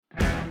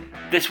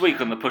This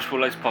week on the Push Pull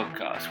Legs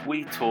podcast,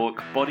 we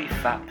talk body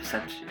fat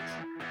percentages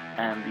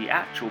and the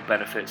actual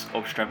benefits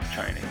of strength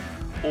training.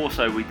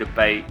 Also, we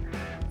debate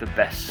the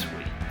best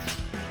sweets.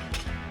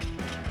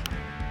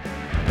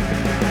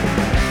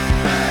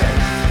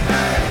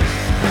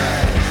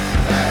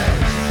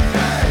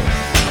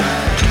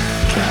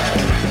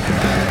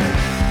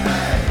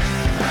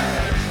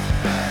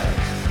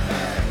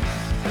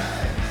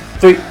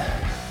 Three,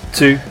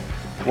 two,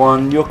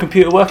 one. Your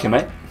computer working,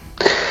 mate?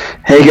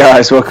 Hey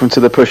guys, welcome to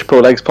the Push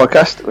Pull Legs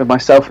podcast with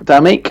myself,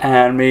 Dan Meek.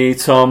 And me,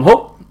 Tom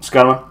Hook. What's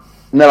going on?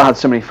 Never had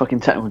so many fucking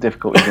technical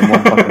difficulties in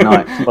one fucking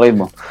night. It's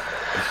unbelievable.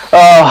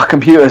 Oh,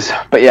 computers.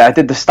 But yeah, I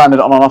did the standard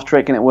on and off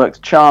trick and it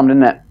worked charm,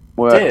 didn't it?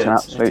 Worked an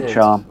absolute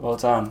charm. Well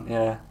done,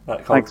 yeah.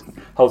 That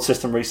whole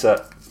system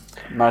reset.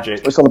 Magic.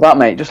 What it's all about,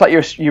 mate. Just like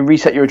you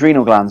reset your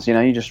adrenal glands, you know,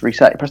 you just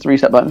reset, you press the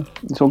reset button,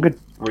 it's all good.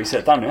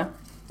 Reset done, yeah?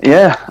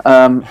 Yeah.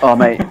 Oh,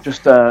 mate,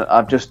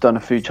 I've just done a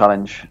food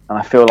challenge and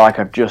I feel like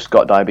I've just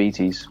got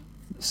diabetes.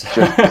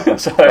 So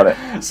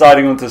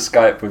signing onto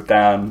Skype with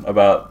Dan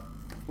about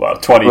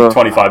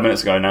 25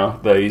 minutes ago now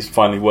that he's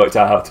finally worked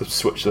out how to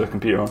switch the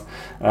computer on.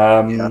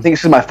 I think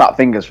it's just my fat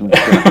fingers from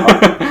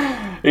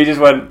he just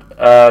went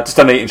just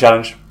done an eating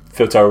challenge,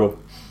 feel terrible.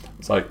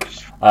 It's like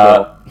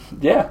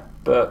yeah,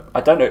 but I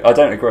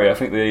don't agree. I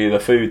think the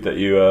food that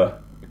you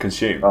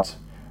consumed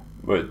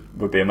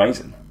would be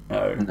amazing.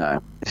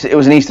 No, it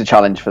was an Easter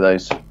challenge for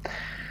those.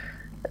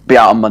 Be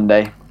out on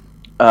Monday.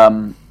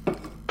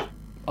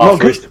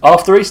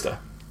 After Easter?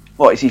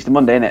 Well, it's Easter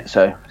Monday, isn't it?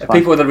 So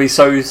people are going to be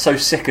so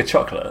sick of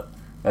chocolate.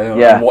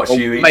 And watch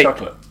you eat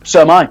chocolate.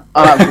 So am I.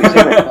 I'm absolutely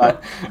sick of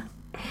it.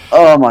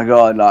 Oh my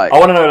god! I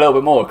want to know a little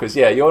bit more because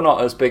you're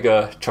not as big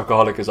a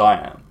chocoholic as I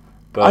am.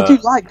 But I do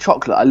like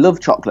chocolate. I love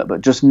chocolate,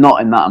 but just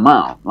not in that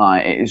amount.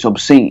 Like it is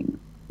obscene.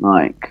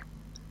 Like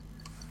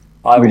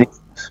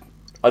ridiculous.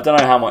 I don't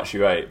know how much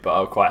you ate, but I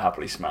would quite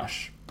happily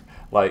smash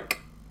like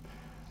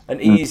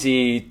an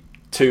easy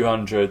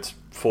 200,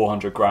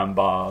 400 gram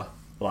bar.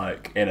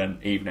 Like in an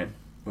evening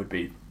would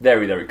be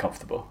very, very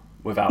comfortable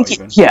without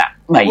even. Yeah,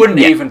 mate. Wouldn't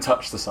even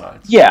touch the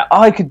sides. Yeah,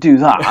 I could do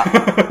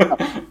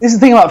that. This is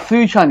the thing about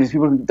food challenges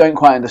people don't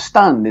quite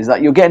understand is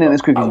that you're getting in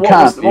as quick as you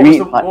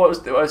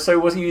can. So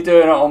was you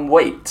doing it on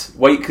weight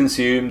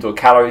consumed or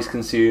calories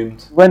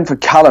consumed? We went for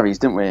calories,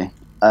 didn't we?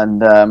 And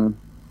no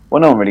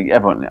one really,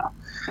 everyone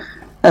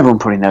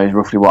probably knows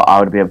roughly what I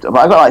would be able to.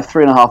 But I got like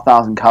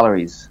 3,500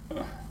 calories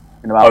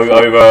in about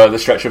over the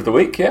stretch of the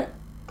week, yeah.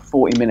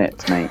 40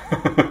 minutes, mate.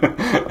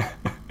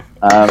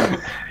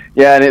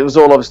 Yeah, and it was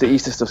all obviously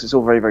Easter stuff, so it's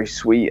all very, very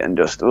sweet and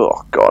just,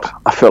 oh god,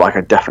 I feel like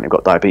I definitely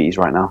got diabetes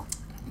right now.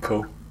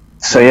 Cool.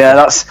 So yeah,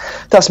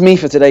 that's me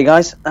for today,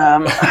 guys.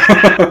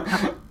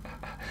 I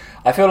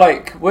feel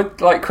like,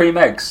 would like cream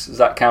eggs, does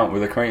that count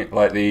with the cream,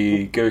 like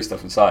the gooey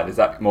stuff inside? Is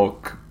that more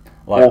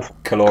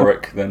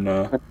caloric than...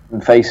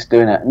 face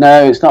doing it?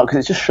 No, it's not, because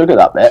it's just sugar,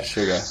 that bit.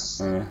 Sugar.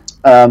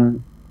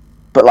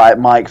 But like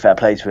Mike, fair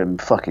play to him,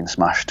 fucking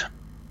smashed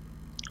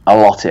a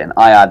lot in.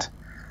 I had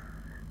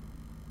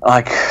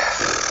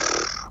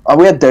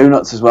we had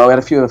donuts as well. We had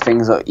a few other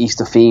things that were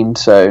Easter themed,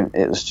 so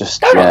it was just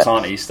donuts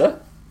aren't Easter.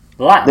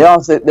 Lamb. They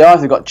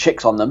either got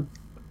chicks on them,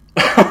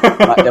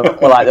 they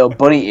were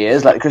bunny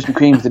ears, like the Krispy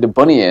Kremes did a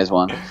bunny ears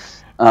one.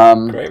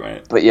 Great,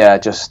 mate. But yeah,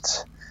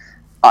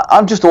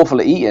 I'm just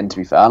awful at eating, to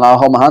be fair, and I'll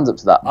hold my hands up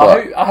to that.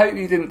 I hope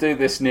you didn't do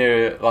this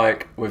near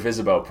with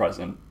Isabel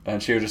present,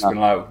 and she would just been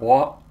like,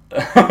 "What?"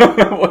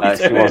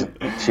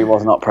 She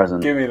was not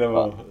present. Give me them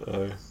all.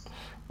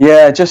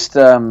 Yeah, just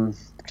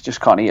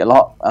can't eat a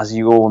lot, as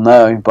you all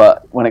know.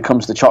 But when it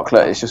comes to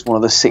chocolate, it's just one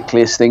of the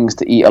sickliest things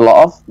to eat a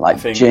lot of. Like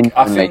I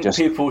think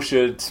people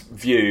should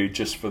view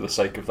just for the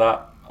sake of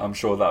that. I'm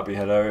sure that'd be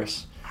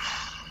hilarious.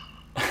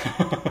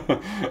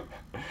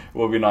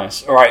 Will be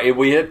nice. All right,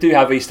 we do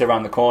have Easter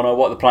around the corner.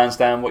 What are the plans,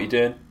 Dan? What are you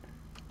doing?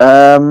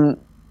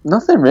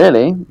 Nothing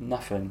really.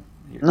 Nothing.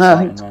 No,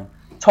 I think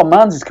Tom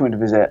Mans is coming to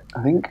visit.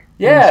 I think.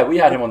 Yeah, we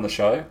had him on the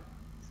show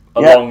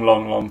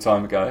long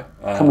time ago.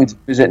 Coming to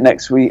visit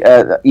next week,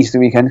 Easter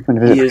weekend.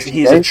 Coming to visit.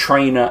 He's a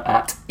trainer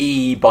at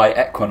E by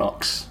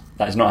Equinox.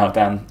 That is not how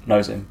Dan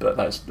knows him, but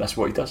that's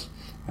what he does.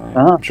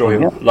 I'm sure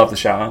he'll love the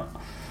shout out.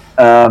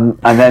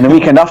 And then the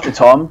weekend after,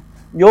 Tom,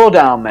 you're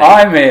down, mate.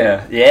 I'm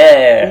here.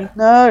 Yeah.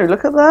 No,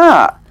 look at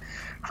that.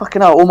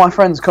 Fucking hell, all my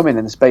friends come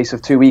in the space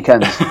of 2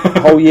 weekends.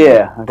 The whole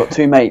year. I've got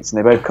 2 mates and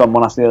they both come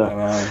one after the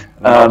other.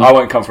 I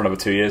won't come for another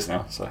 2 years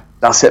now. So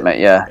that's it, mate,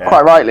 yeah.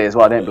 Quite rightly as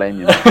well, I don't blame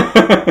you.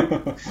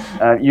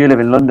 You live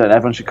in London,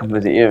 everyone should come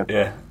visit you.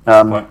 Yeah.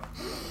 I'll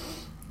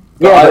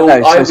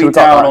be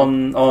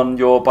down on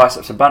your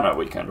biceps and banter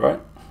weekend,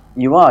 right?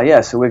 You are, yeah.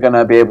 So we're going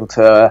to be able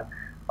to...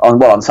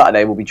 On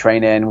Saturday we'll be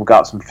training, we'll go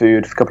out some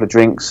food, a couple of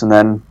drinks, and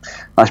then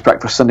nice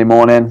breakfast Sunday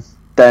morning.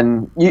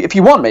 Then, if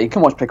you want me,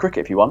 come watch play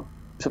cricket if you want.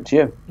 It's up to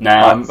you.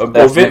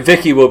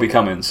 Vicky will be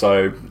coming,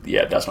 so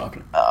yeah, that's not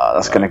happening.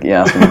 That's gonna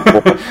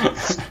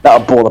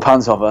that'll bore the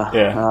pants off her.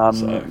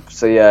 Yeah.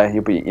 So yeah,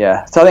 you'll be So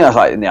I think that's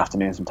like in the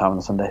afternoon, sometime on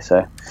the Sunday.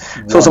 So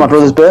it's also my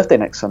brother's birthday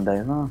next Sunday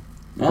as well.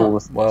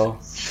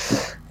 Well,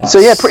 so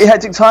yeah, pretty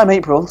hectic time,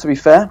 April. To be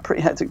fair,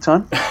 pretty hectic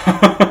time.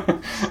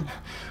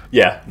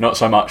 Yeah, not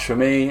so much for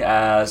me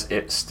as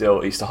it's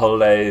still Easter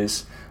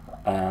holidays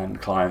and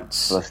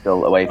clients We're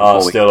still away.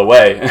 are still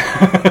away.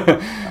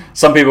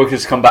 Some people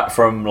just come back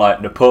from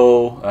like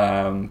Nepal,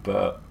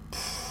 but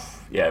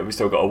yeah, we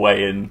still got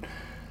away in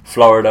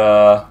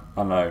Florida. I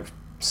don't know,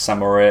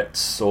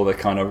 Samoritz, all the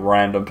kind of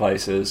random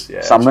places.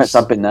 Yeah, Samoritz,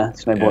 I've been there.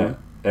 Snowboarding. Yeah,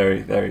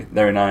 very, very,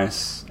 very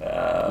nice.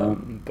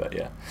 But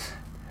yeah,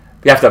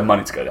 you have to have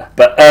money to go there.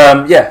 But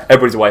yeah,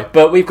 everybody's away.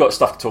 But we've got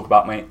stuff to talk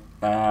about, mate.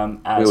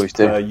 As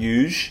per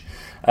usual.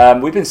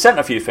 We've been sent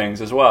a few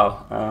things as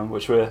well,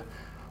 which were,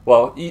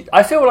 well,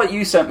 I feel like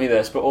you sent me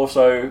this, but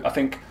also I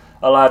think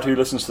a lad who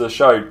listens to the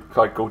show,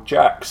 called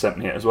Jack, sent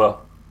me it as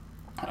well.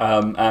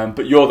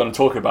 But you're going to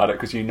talk about it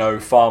because you know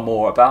far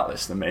more about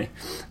this than me.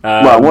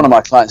 Well, one of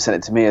my clients sent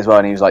it to me as well,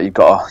 and he was like,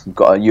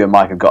 you and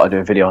Mike have got to do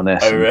a video on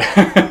this." Oh, really?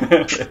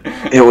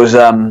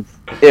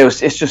 It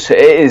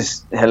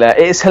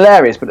is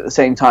hilarious, but at the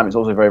same time, it's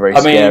also very, very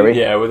scary.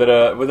 Yeah, we're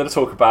gonna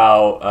talk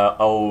about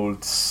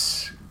old,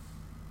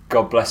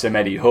 God bless him,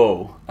 Eddie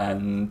Hall,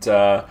 and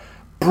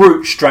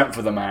brute strength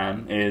of the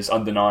man is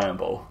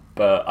undeniable.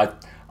 But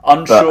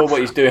I'm unsure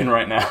what he's doing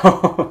right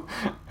now.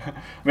 I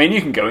mean,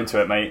 you can go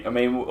into it, mate. I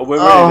mean, we're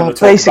really going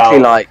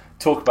to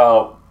talk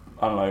about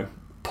I don't know,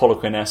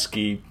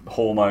 Poliquin-esque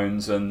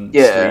hormones and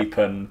sleep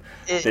and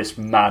this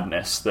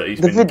madness that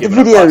he's been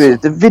given.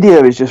 The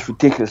video is just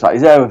ridiculous. Like,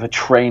 he's there with a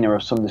trainer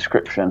of some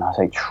description. I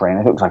say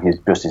trainer, it looks like he's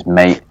just his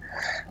mate.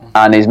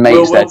 And his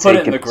mates we'll put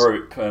it in the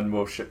group and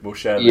we'll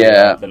share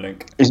the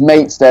link. His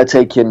mates, they're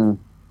taking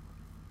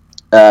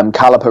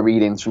caliper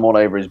readings from all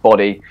over his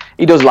body.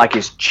 He does like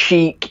his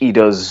cheek, he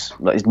does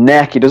like his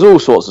neck, he does all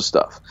sorts of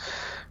stuff.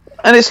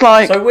 And it's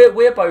like, so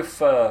we're both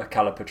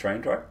caliper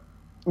trained, right?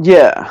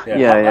 Yeah.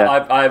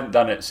 I haven't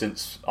done it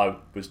since I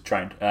was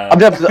trained.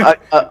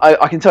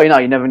 I can tell you now,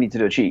 you never need to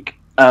do a cheek.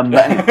 But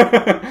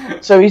anyway,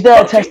 so he's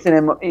there testing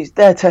him. He's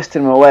there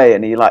testing him away,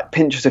 and he like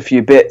pinches a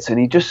few bits, and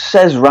he just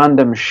says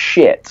random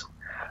shit.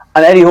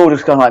 And Eddie Hall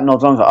just kind of like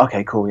nods on, like,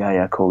 "Okay, cool,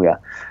 yeah, cool, yeah."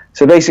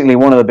 So basically,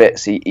 one of the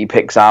bits he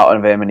picks out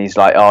of him, and he's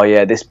like, "Oh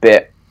yeah, this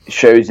bit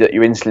shows that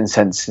your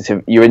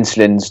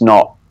insulin's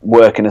not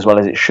working as well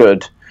as it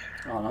should."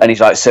 Oh, no. And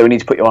he's like, "So we need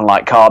to put you on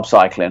like carb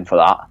cycling for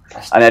that."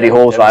 And Eddie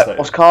Hall's like,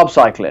 "What's carb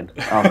cycling?"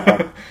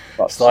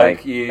 It's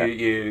like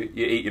you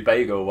eat your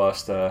bagel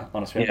whilst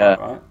on a swim bike,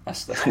 right?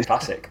 That's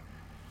classic.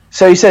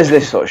 So he says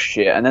this sort of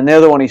shit, and then the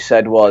other one he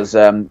said was,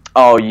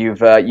 "Oh,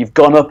 you've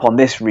gone up on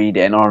this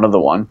reading on another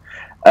one,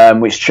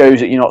 which shows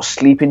that you're not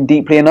sleeping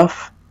deeply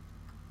enough."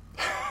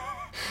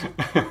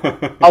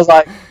 I was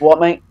like, "What,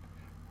 mate?"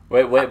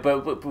 Wait,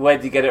 but where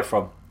did you get it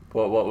from?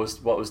 What was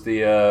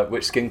the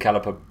which skin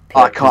caliper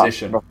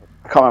position?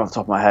 I can't remember off the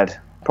top of my head.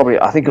 Probably,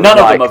 I think it was none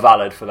of them are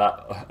valid for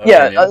that.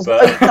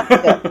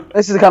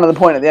 This is kind of the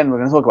point at the end we're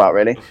going to talk about,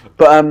 really.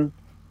 But and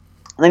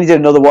then he did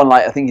another one.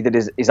 Like I think he did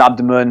his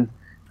abdomen,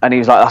 and he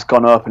was like, "That's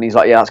gone up," and he's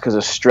like, "Yeah, that's because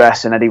of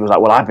stress." And Eddie was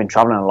like, "Well, I've been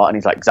travelling a lot," and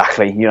he's like,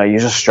 "Exactly. You're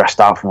just stressed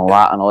out from all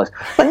that and all this."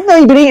 But no,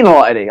 you've been eating a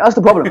lot, Eddie. That's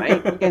the problem,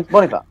 mate. You're getting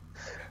body fat.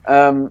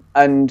 And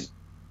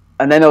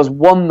then there was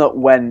one that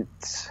went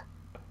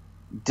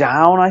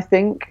down, I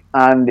think,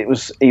 and he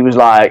was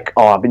like,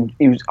 I can't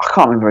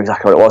remember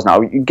exactly what it was now.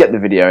 You get the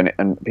video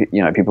and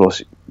people will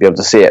be able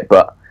to see it,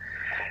 but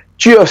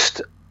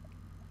just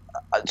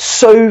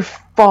so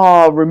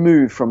far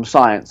removed from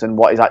science and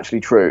what is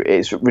actually true,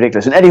 it's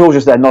ridiculous. And Eddie Hall's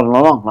just there nodding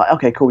along, like,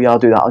 "Okay, cool, yeah, I'll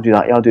do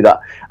that.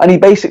 And he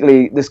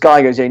basically, this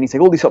guy goes, "Yeah, you need to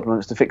take all these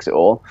supplements to fix it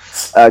all,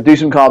 do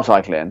some carb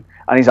cycling,"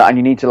 and he's like, "And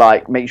you need to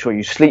like make sure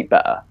you sleep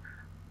better."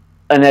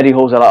 And Eddie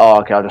Hall's like, "Oh,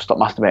 okay, I'll just stop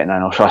masturbating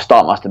then, or should I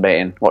start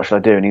masturbating? What should I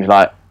do?" And he's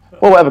like,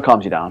 "Well, whatever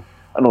calms you down,"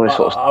 and all this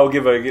sort of stuff. I'll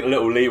give a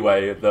little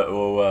leeway that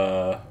will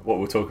what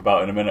we'll talk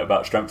about in a minute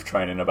about strength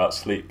training, about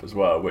sleep as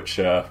well, which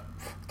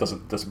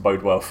doesn't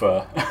bode well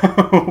for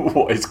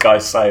what this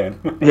guy's saying.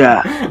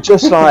 Yeah,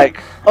 just like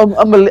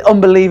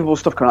unbelievable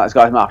stuff coming out of this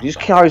guy's mouth. He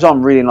just carries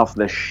on reading off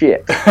this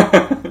shit.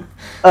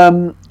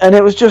 And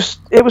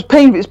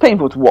it's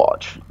painful to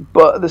watch,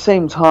 but at the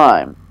same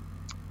time,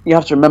 you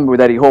have to remember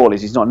with Eddie Hall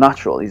he's not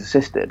natural, he's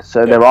assisted.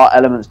 So there are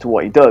elements to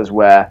what he does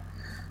where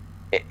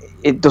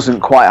it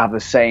doesn't quite have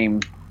the same,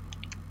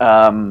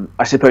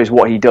 I suppose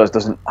what he does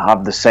doesn't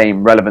have the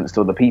same relevance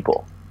to other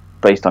people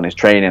based on his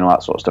training and all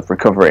that sort of stuff,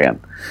 recovery.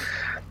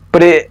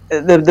 But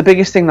the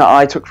biggest thing that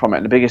I took from it,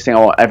 and the biggest thing I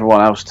want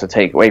everyone else to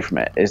take away from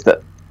it, is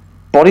that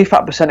body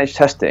fat percentage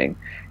testing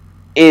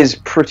is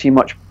pretty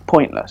much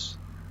pointless.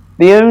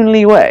 The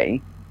only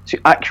way to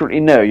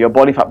accurately know your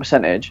body fat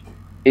percentage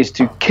is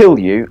to kill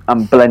you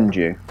and blend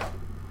you.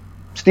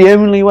 It's the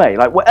only way.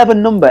 Like, whatever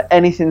number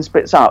anything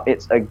spits out,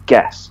 it's a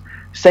guess.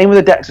 Same with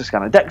a DEXA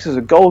scan. A DEXA is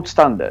a gold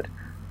standard,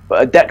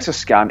 but a DEXA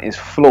scan is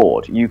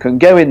flawed. You can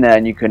go in there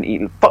and you can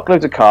eat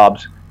fuckloads of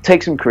carbs,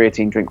 take some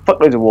creatine, drink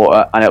fuckloads of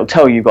water, and it'll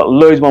tell you you've got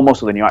loads more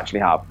muscle than you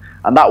actually have.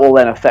 And that will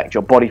then affect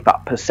your body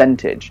fat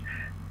percentage.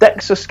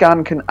 DEXA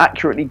scan can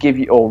accurately give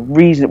you, or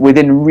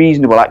within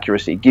reasonable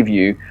accuracy, give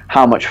you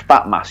how much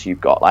fat mass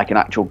you've got, like in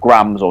actual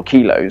grams or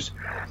kilos.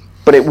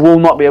 but it will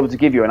not be able to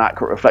give you an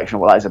accurate reflection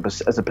of what that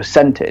is as a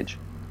percentage.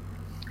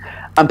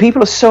 And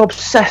people are so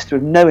obsessed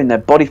with knowing their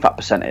body fat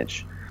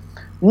percentage.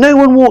 No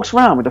one walks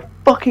around with a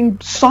fucking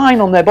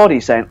sign on their body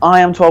saying, I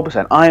am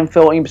 12%, I am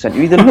 14%.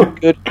 You either look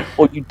good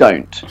or you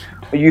don't.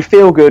 Or you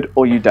feel good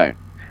or you don't.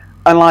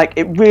 And like,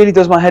 it really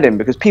does my head in,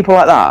 because people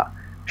like that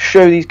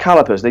show these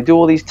calipers, they do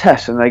all these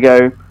tests and they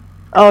go,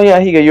 oh yeah,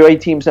 here you go, you're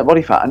 18%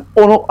 body fat. And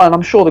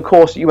I'm sure the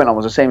course that you went on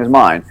was the same as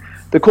mine.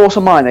 The course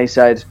of mine, they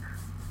said,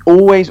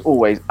 always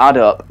add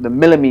up the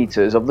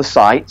millimeters of the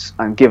sites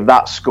and give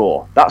that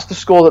score. That's the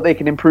score that they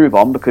can improve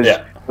on, because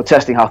we're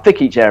testing how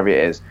thick each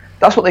area is.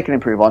 That's what they can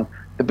improve on.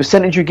 The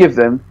percentage you give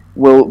them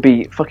will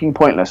be fucking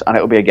pointless, and it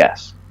will be a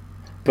guess.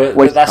 But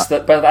that's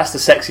the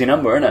sexy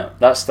number, isn't it?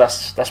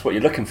 That's what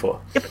you're looking for.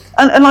 Yeah,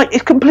 and like,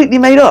 it's completely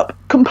made up.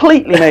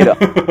 Completely made up.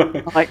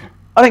 Like,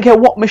 I don't care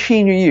what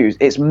machine you use,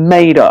 it's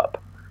made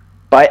up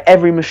by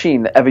every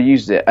machine that ever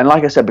uses it. And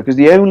like I said, because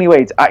the only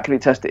way to accurately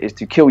test it is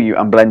to kill you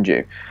and blend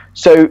you.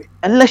 So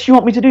unless you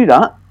want me to do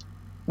that,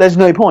 there's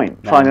no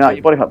point finding out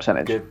your body fat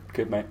percentage.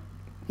 Good, mate.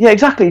 Yeah,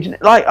 exactly.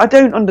 Like, I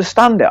don't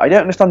understand it. I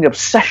don't understand the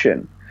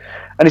obsession.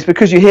 And it's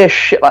because you hear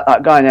shit like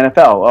that guy in the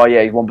NFL. Oh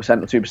yeah, he's 1%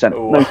 or 2%.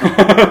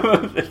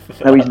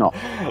 No, he's not.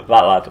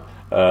 That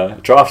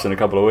lad. Drafts in a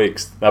couple of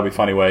weeks. That'll be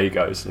funny where he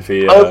goes if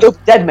he. He'll be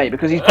dead, mate,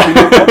 because he's probably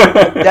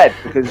dead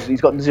because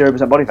he's got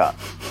 0% body fat.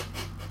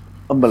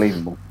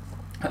 Unbelievable.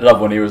 I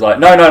love when he was like,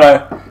 no,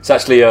 it's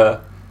actually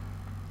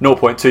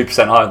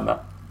 0.2% higher than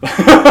that.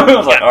 I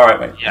was like, all right,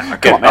 mate. Yeah,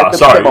 come on, mate.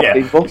 Sorry,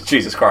 yeah.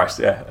 Jesus Christ,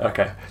 yeah.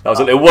 Okay, it was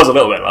a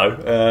little bit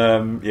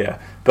low. Yeah,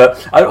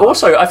 but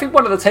I think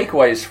one of the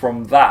takeaways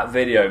from that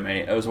video,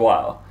 mate, as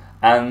well,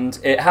 and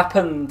it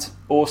happened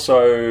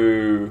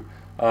also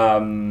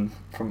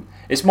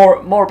it's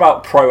more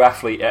about pro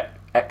athlete,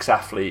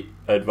 ex-athlete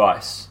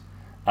advice,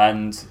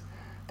 and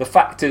the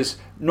fact is,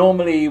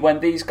 normally when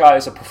these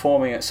guys are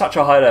performing at such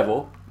a high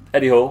level,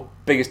 Eddie Hall,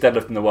 biggest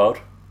deadlift in the world,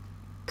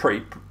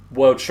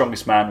 world's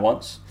strongest man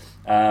once.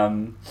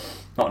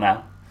 Not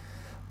now,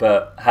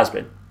 but has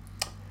been.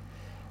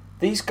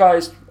 These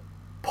guys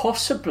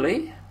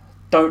possibly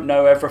don't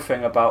know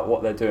everything about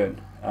what they're doing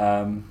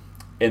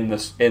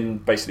in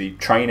basically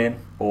training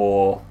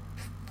or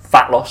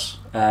fat loss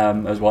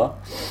as well,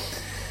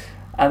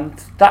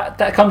 and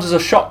that comes as a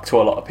shock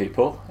to a lot of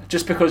people.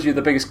 Just because you're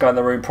the biggest guy in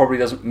the room probably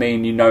doesn't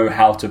mean you know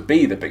how to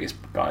be the biggest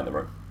guy in the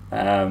room,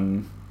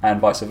 and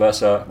vice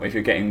versa if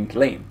you're getting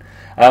lean.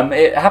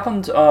 It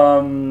happened.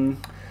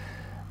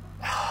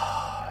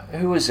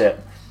 Who was it?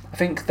 I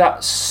think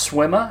that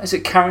swimmer. Is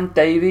it Karen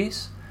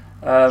Davies?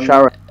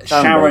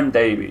 Sharon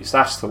Davies.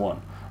 That's the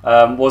one.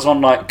 Was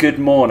on like Good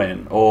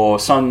Morning or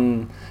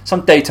some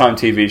daytime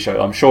TV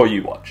show. I'm sure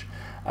you watch.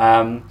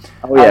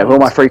 With all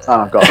my free time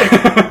I've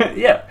got.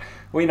 Yeah,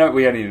 we know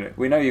you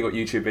got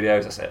YouTube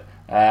videos. That's it.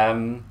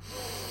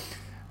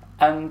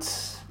 And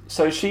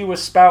so she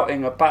was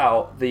spouting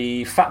about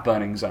the fat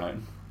burning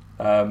zone,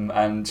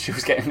 and she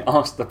was getting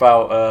asked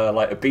about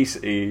like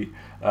obesity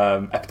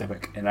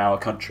epidemic in our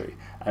country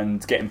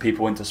and getting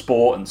people into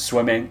sport and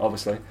swimming,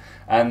 obviously.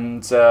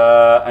 And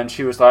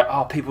she was like,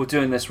 oh, people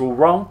doing this are all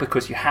wrong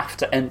because you have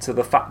to enter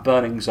the fat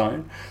burning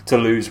zone to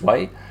lose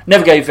weight.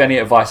 Never gave any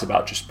advice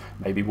about just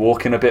maybe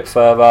walking a bit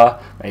further,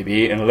 maybe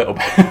eating a little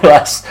bit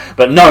less.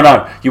 But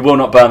no, you will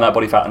not burn that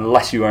body fat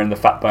unless you are in the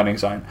fat burning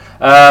zone,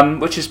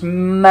 which is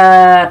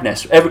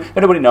madness.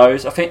 Everybody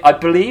knows. I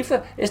believe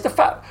that it's the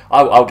fat.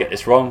 I'll get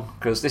this wrong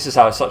because this is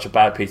how such a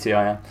bad PT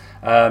I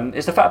am.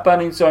 Is the fat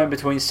burning zone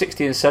between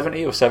 60 and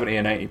 70 or 70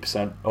 and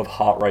 80% of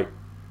heart rate?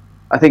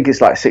 I think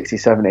it's like 60,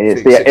 70.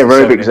 It's the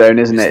aerobic zone,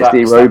 isn't it? It's the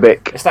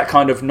aerobic. It's that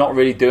kind of not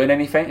really doing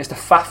anything. It's the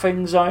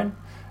faffing zone.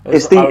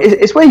 It's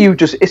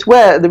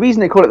where the reason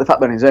they call it the fat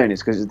burning zone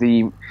is because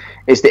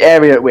it's the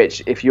area at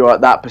which, if you're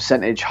at that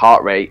percentage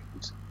heart rate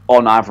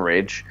on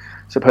average,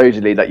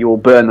 supposedly that you will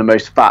burn the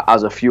most fat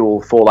as a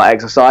fuel for that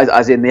exercise.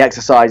 As in, the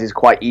exercise is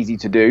quite easy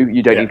to do.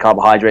 You don't need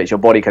carbohydrates. Your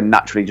body can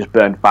naturally just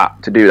burn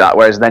fat to do that.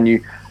 Whereas then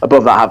you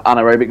above that have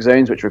anaerobic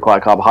zones which require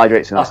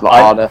carbohydrates, and that's a lot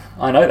harder.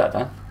 I know that,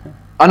 Dan.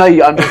 I know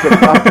you. I'm just for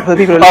the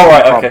people who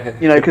okay.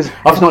 You know, because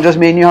it's not just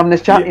me and you having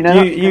this chat.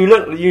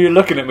 You're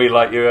looking at me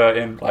like you're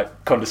in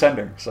like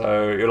condescending.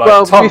 So you're like,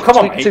 well, Tom, come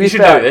on, mate. You should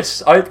know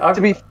this.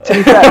 To be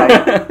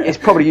fair, it's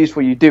probably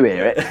useful you do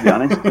hear it. To be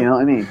honest, you know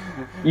what I mean.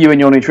 You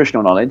and your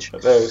nutritional knowledge.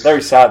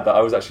 Very sad that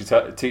I was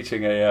actually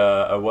teaching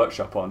a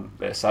workshop on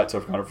this. I had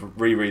to kind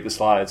of reread the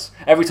slides.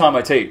 Every time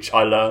I teach,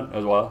 I learn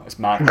as well. It's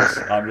madness.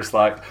 I'm just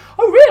like,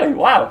 oh really?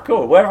 Wow,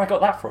 cool. Where have I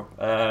got that from?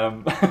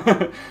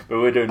 But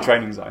we're doing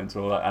training zones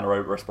or like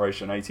anaerobic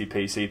respiration, ATP,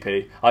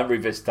 CP. I haven't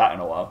revisited that in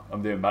a while.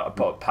 I'm doing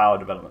power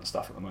development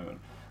stuff at the moment.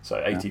 So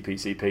ATP,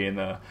 CP in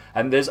there,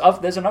 and there's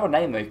another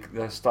name they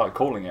started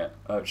calling it,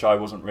 which I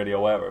wasn't really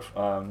aware of.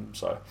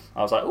 So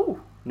I was like,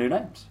 ooh, new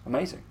names,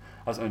 amazing.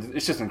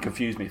 It's just going to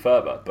confuse me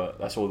further, but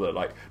that's all the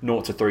like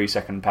 0 to 3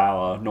 second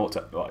power, 0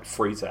 to like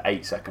 3 to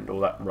 8 second, all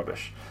that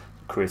rubbish,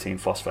 creatine,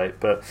 phosphate.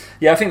 But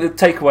yeah, I think the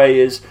takeaway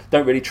is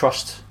don't really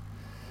trust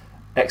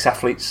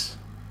ex-athletes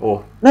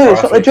Or No, pro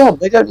it's not their athletes. job.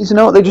 They don't need to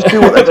know it. They just do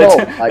what they're They told.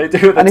 do- Like, they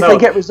do what they're and if told.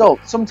 they get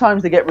results,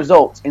 sometimes they get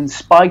results in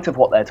spite of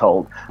what they're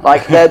told.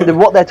 Like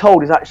what they're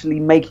told is actually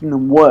making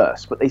them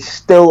worse, but they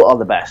still are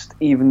the best,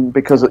 even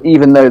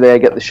though they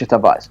get the shit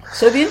advice.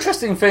 So the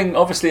interesting thing,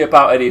 obviously,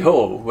 about Eddie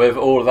Hall with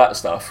all of that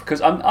stuff,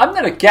 because I'm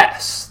going to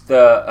guess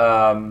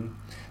that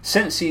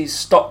since he's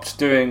stopped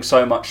doing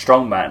so much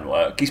strongman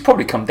work, he's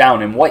probably come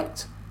down in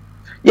weight.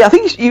 Yeah, I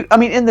think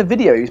in the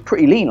video he's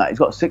pretty lean. Like he's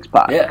got a six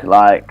pack. Yeah.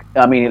 Like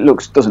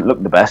doesn't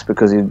look the best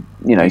because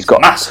he's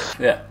got Massive,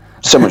 yeah.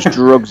 so much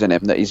drugs in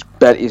him that his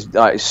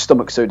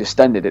stomach's so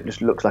distended it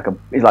just looks like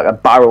a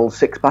barrel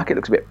six pack. It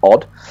looks a bit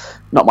odd.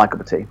 Not my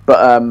cup of tea, but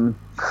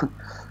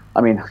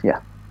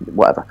yeah,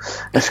 whatever.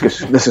 Let's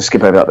just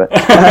skip over that bit.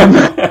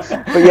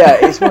 But yeah,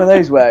 it's one of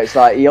those where it's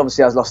like he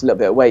obviously has lost a little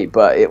bit of weight,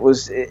 but it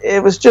was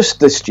just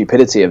the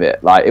stupidity of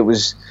it. Like it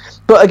was.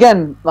 But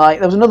again, like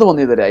there was another one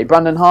the other day,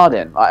 Brandon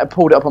Harding. I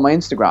pulled it up on my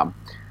Instagram.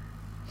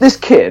 This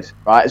kid,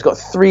 right, has got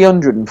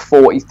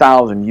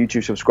 340,000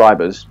 YouTube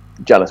subscribers.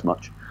 Jealous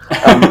much,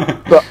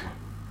 but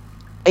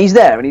he's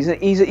there and he's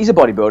a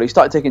bodybuilder. He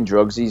started taking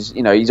drugs. He's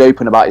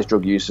open about his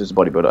drug use as a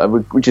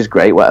bodybuilder, which is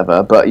great,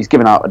 whatever. But he's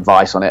giving out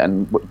advice on it,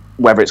 and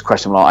whether it's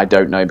questionable or not, I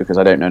don't know because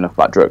I don't know enough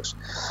about drugs.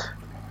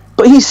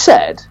 But he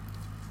said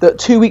that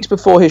 2 weeks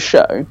before his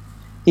show,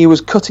 he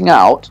was cutting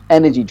out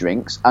energy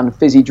drinks and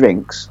fizzy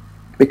drinks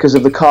because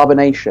of the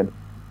carbonation.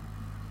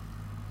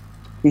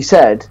 He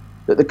said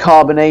that the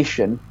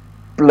carbonation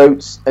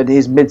bloats at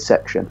his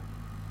midsection.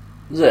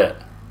 Is it?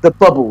 The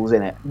bubbles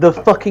in it. The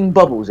fucking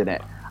bubbles in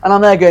it. And I'm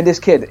there going, this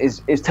kid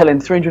is telling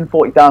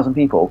 340,000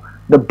 people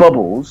the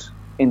bubbles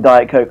in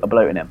Diet Coke are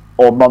bloating him.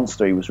 Or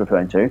Monster he was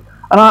referring to.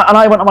 And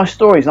I went on my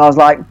stories and I was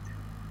like,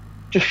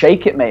 just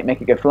shake it, mate. Make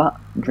it go flat.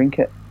 And drink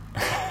it.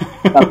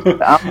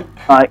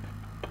 I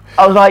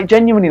was like,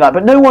 genuinely like,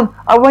 but no one,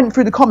 I went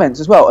through the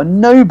comments as well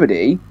and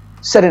nobody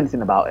said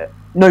anything about it.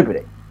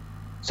 Nobody.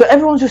 So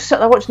everyone's just sat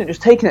there watching it,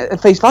 just taking it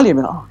at face value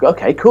and oh,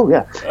 okay, cool,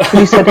 yeah. And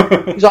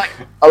he's like,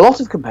 a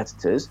lot of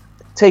competitors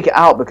take it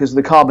out because of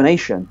the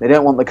carbonation. They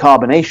don't want the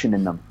carbonation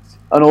in them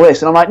and all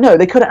this. And I'm like, no,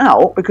 they cut it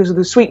out because of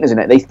the sweeteners in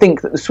it. They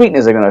think that the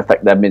sweeteners are going to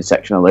affect their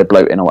midsection or their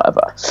bloating or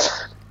whatever.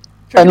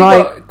 And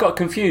got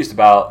confused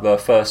about the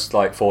first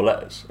 4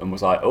 letters and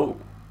was like, oh,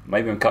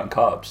 maybe I'm cutting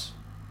carbs.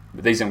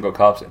 But these haven't got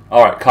carbs in.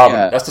 All right, carbon.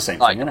 Yeah, that's the same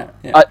thing, isn't it?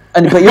 Yeah.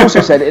 But he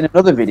also said in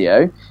another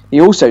video,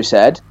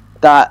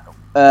 that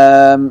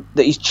that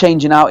he's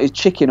changing out his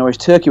chicken or his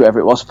turkey, whatever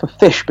it was, for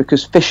fish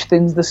because fish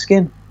thins the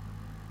skin.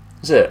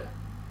 Is it?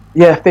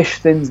 Yeah, fish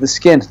thins the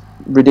skin.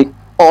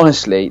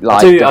 Honestly,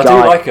 like I do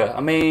like it.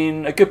 I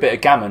mean, a good bit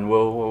of gammon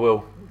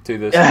will do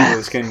the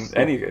skin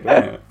any good.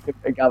 Yeah.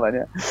 Gammon,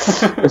 yeah.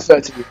 Refer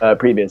to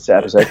previous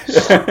episode.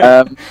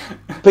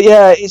 But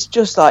yeah, it's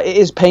just like it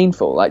is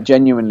painful. Like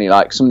genuinely,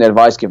 like some of the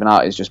advice given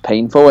out is just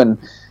painful. And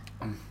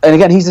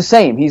again, he's the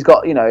same. He's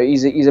got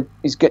he's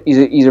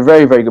a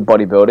very very good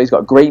bodybuilder. He's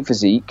got a great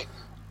physique.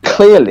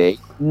 Clearly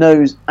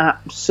knows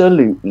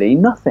absolutely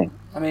nothing.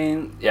 I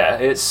mean, yeah,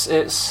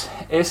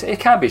 it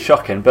can be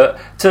shocking, but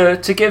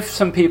to give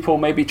some people,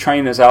 maybe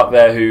trainers out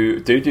there who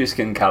do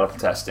skin caliper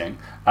testing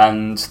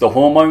and the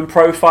hormone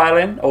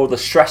profiling, all the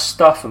stress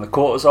stuff and the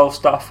cortisol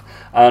stuff,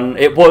 and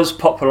it was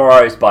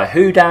popularised by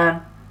who,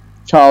 Dan?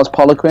 Charles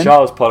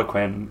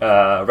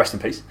Poliquin. Rest in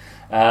peace.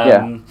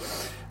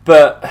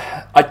 But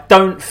I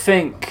don't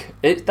think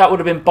that would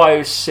have been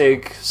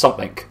Biosig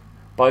something.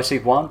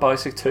 Biosig 1,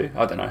 Biosig 2,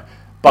 I don't know.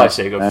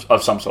 Biosig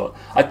of some sort.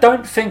 I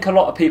don't think a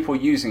lot of people are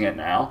using it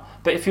now,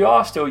 but if you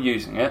are still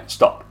using it,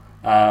 stop.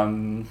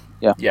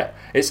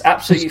 It's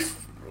absolutely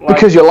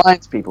because you're lying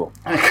to people.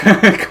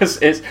 Because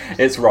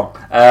it's wrong.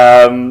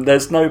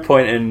 There's no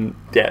point in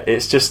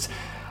it's just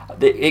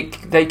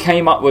they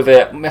came up with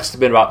it. Must have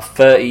been about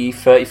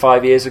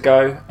 35 years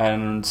ago,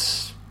 and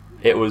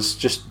it was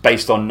just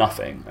based on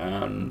nothing.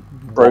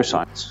 Bro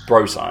science,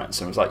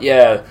 and it was like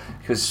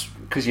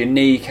because your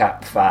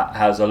kneecap fat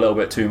has a little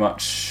bit too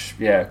much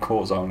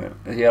cortisol in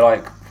it. You're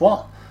like,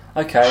 what?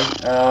 Okay,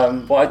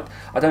 well,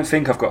 I don't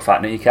think I've got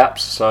fat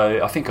kneecaps,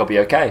 so I think I'll be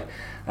okay.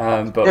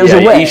 But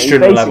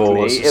estrogen level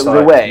was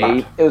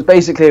it was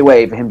basically a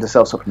way for him to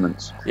sell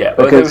supplements. Yeah,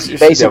 because he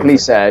basically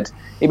said,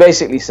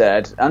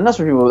 and that's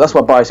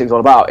what Biosig is all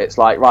about. It's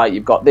like, right,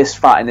 you've got this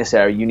fat in this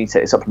area, you need to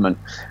take a supplement,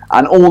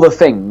 and all the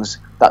things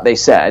that they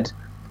said,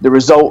 the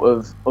result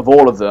of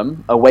all of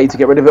them, a way to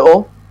get rid of it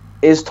all,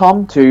 is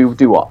Tom to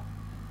do what?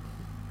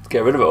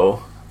 Get rid of it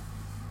all.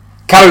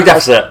 Calorie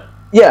deficit.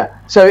 Yeah,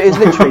 so it's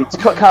literally to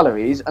cut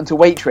calories and to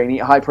weight train, eat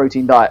a high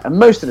protein diet. And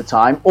most of the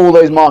time, all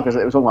those markers that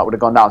they were talking about would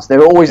have gone down. So they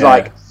were always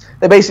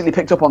they basically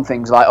picked up on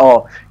things like,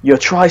 oh, your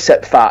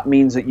tricep fat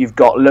means that you've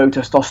got low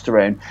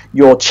testosterone.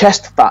 Your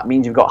chest fat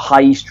means you've got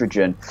high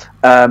estrogen.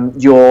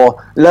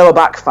 Your lower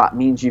back fat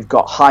means you've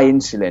got high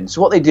insulin.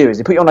 So what they do is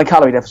they put you on a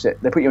calorie deficit.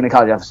 They put you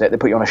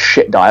on a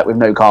shit diet with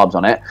no carbs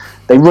on it.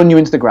 They run you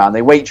into the ground.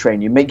 They weight train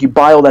you, make you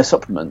buy all their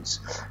supplements.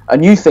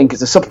 And you think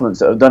it's the supplements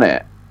that have done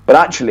it. But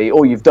actually,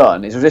 all you've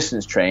done is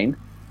resistance train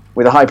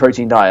with a high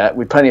protein diet,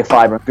 with plenty of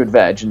fibre and good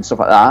veg and stuff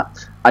like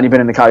that, and you've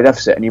been in a calorie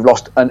deficit and you've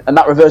lost, and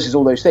that reverses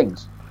all those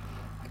things.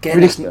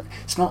 Again,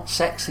 it's not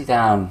sexy,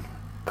 Dan.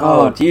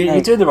 God,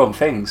 you do the wrong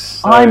things.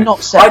 So. I'm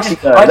not sexy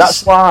though.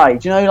 That's why.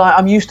 Do you know? Like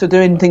I'm used to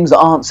doing things that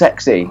aren't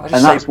sexy,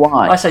 and that's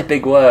why. I say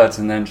big words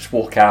and then just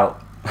walk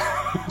out.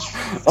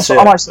 That's what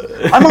I might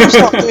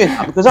start doing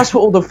that because that's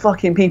what all the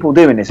fucking people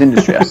do in this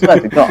industry. I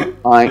swear to God.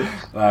 Like,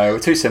 no, we're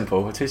too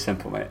simple,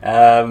 mate.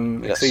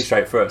 Yes. See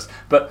straight through us.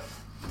 But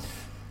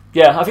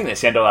yeah, I think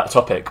that's the end of that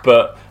topic.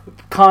 But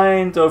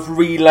kind of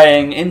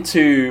relaying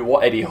into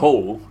what Eddie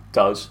Hall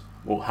does.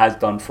 Or has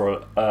done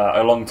for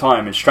a long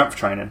time in strength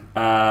training,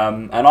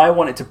 and I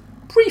wanted to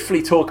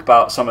briefly talk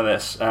about some of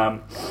this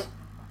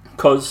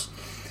because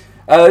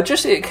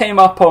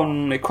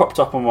it cropped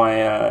up on my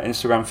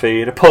Instagram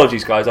feed.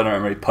 Apologies, guys, I don't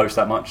really post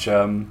that much.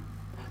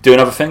 Doing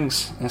other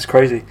things, that's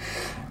crazy.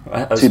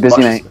 Too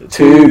busy, mate.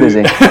 Too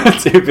busy.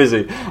 Too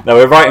busy. No,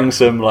 we're writing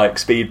some like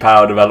speed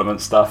power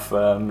development stuff,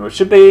 which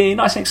should be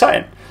nice and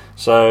exciting.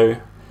 So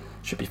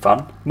should be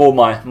fun. More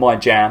my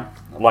jam.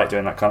 I like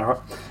doing that kind of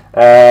stuff.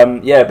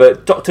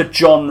 But Dr.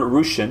 John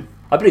Rushin,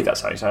 I believe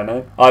that's how you say his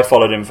name. I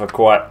followed him for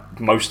quite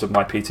most of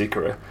my PT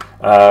career.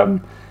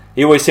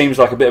 He always seems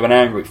like a bit of an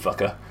angry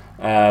fucker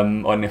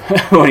when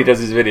he does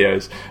his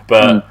videos,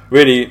 but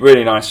really,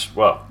 really nice.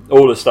 Well,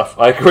 all the stuff.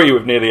 I agree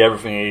with nearly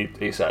everything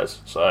he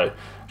says, so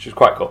which is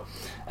quite cool.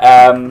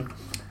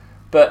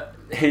 But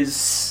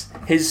his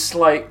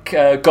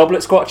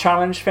goblet squat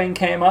challenge thing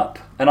came up,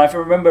 and I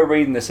remember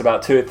reading this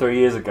about 2 or 3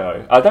 years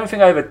ago. I don't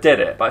think I ever did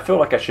it, but I feel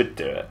like I should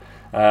do it.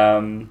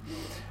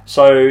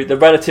 So the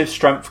relative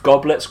strength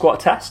goblet squat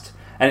test,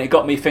 and it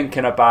got me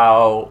thinking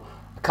about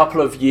a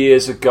couple of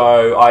years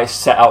ago I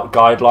set out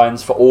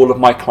guidelines for all of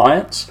my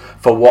clients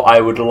for what I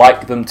would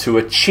like them to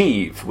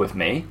achieve with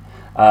me,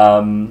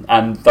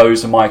 and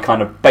those are my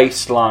kind of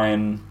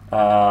baseline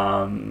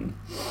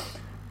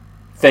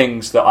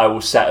things that I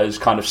will set as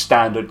kind of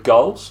standard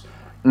goals.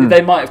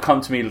 They might have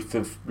come to me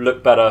to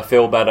look better,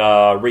 feel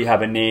better,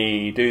 rehab a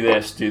knee, do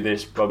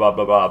this, blah, blah,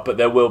 blah, blah. But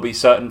there will be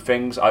certain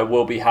things I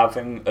will be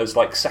having as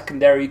like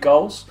secondary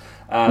goals.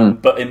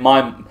 But in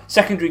my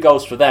secondary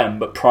goals for them,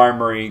 but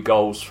primary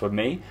goals for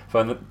me,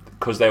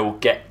 because they will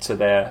get to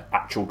their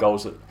actual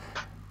goals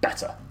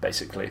better,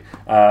 basically.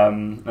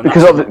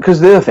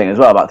 Because the other thing as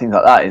well about things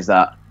like that is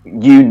that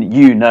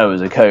you know as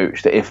a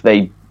coach that if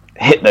they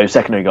hit those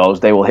secondary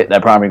goals, they will hit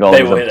their primary goals.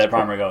 They will hit their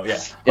primary goal,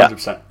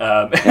 100%.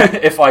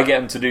 If I get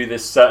them to do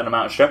this certain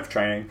amount of strength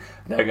training,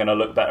 they're going to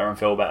look better and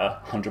feel better,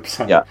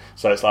 100%. Yeah.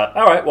 So it's like,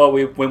 all right, well,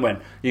 we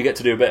win-win. You get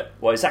to do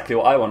exactly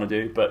what I want to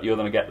do, but you're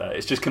going to get there.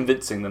 It's just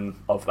convincing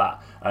them of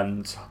that.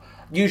 And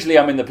usually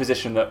I'm in the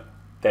position that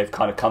they've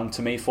kind of come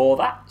to me for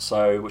that,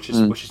 so which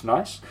is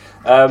nice.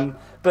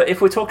 But if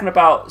we're talking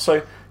about...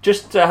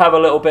 just to have a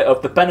little bit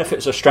of the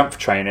benefits of strength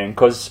training,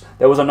 because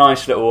there was a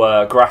nice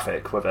little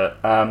graphic with it.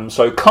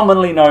 So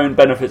commonly known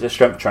benefits of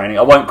strength training.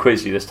 I won't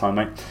quiz you this time,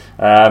 mate.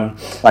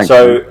 Thank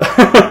you.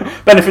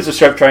 Benefits of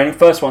strength training.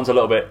 First one's a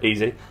little bit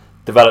easy.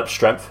 Develop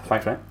strength.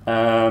 Thanks, mate.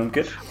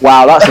 Good.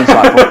 Wow, that's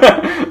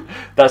insightful.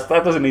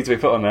 That doesn't need to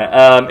be put on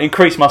there.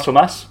 Increase muscle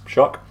mass.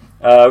 Shock.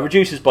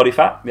 Reduces body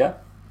fat. Yeah,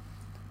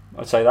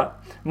 I'd say that.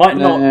 It might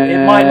not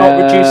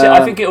reduce it.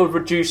 I think it will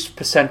reduce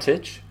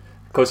percentage.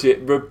 Because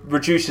it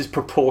reduces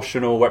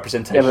proportional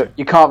representation. Yeah, but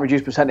you can't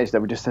reduce percentage,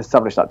 though. We just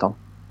established that, Tom.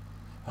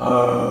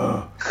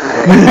 I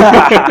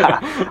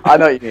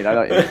know what you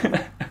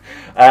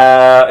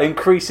mean.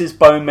 Increases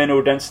bone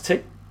mineral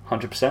density,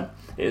 100%.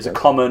 It is a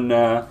common...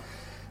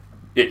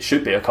 it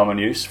should be a common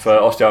use for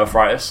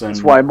osteoarthritis. And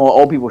that's why more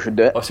old people should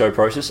do it.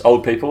 Osteoporosis,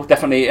 old people.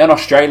 Definitely in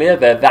Australia,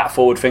 they're that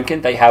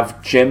forward-thinking. They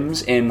have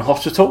gyms in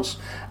hospitals,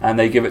 and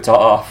they give it to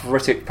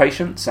arthritic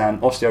patients and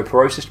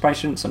osteoporosis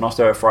patients and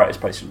osteoarthritis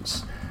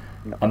patients.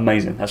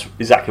 Amazing. That's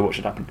exactly what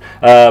should happen.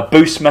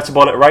 Boost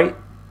metabolic rate?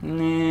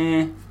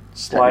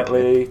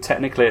 Slightly.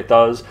 Technically it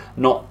does.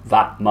 Not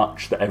that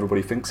much that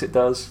everybody thinks it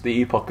does.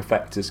 The epoch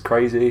effect is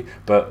crazy,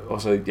 but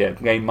also,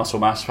 gain muscle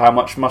mass. How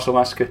much muscle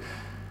mass could...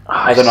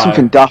 I don't know.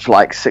 Something daft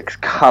like 6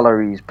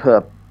 calories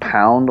per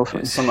pound or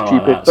something stupid.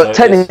 Like that. But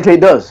technically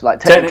it does.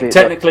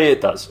 Technically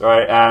it does,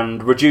 right?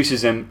 And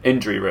reduces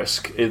injury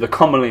risk, the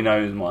commonly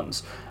known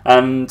ones.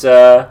 And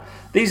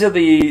these are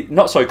the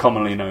not so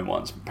commonly known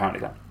ones,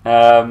 apparently.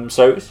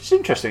 So it's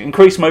interesting.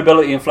 Increase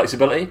mobility and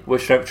flexibility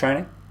with strength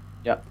training.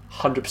 Yeah,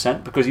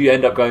 100%, because you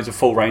end up going to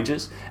full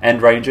ranges,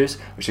 end ranges,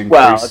 which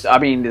increase. Well, I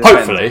mean,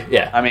 hopefully,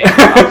 yeah. I mean,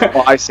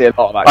 I see a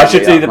lot of that. I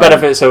should see the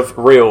benefits of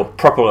real,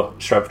 proper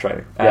strength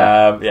training.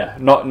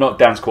 Not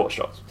down squat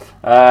shots.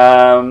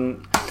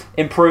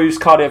 Improves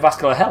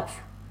cardiovascular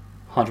health.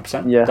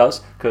 100%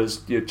 does, because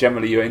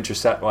generally your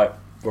interest at like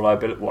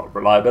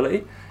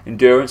reliability,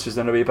 endurance is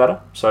going to be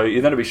better. So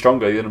you're going to be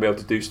stronger. You're going to be able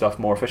to do stuff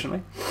more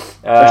efficiently.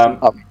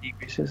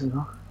 Decreases as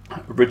well.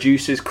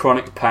 Reduces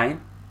chronic pain.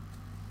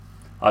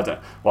 I do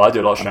a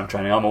lot of strength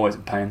training. I'm always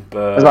in pain.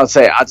 But I was about to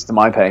say it adds to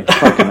my pain.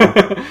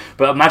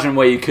 But imagine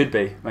where you could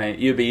be, mate.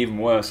 You'd be even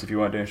worse if you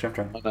weren't doing strength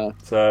training. I know.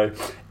 So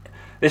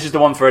this is the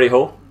one for Eddie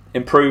Hall.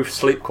 Improve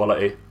sleep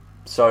quality.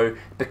 So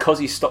because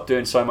he stopped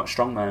doing so much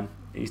strongman,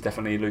 he's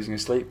definitely losing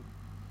his sleep.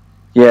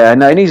 Yeah,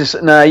 no, he needs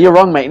no, you're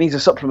wrong, mate. He needs a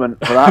supplement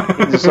for that.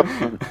 He needs a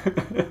supplement.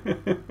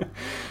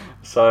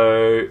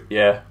 So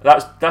yeah,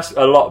 that's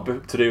a lot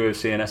to do with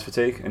CNS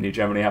fatigue, and you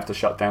generally have to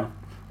shut down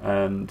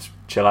and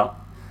chill out.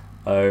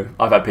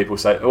 I've had people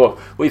say, well,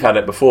 we've had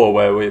it before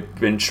where we've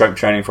been strength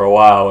training for a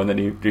while, and then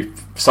you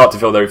start to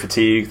feel very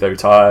fatigued, very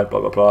tired,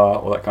 blah blah blah,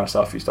 all that kind of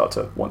stuff. You start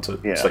to want to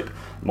sleep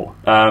more.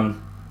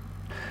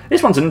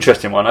 This one's an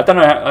interesting one. I don't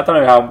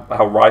know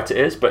how right it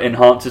is, but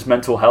enhances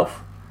mental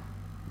health.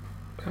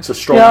 It's a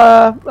strong.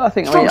 Yeah, I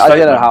think. I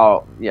don't know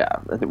how. Yeah,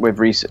 I think with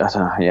research. I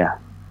don't know. Yeah.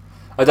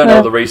 I don't know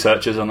what the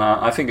research is on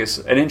that. I think it's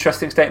an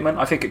interesting statement.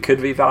 I think it could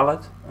be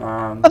valid.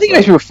 I think it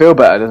makes people feel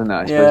better, doesn't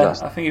it?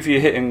 I think if you're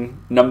hitting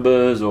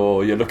numbers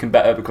or you're looking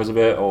better because of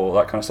it or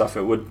that kind of stuff,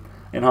 it would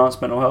enhance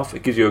mental health.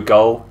 It gives you a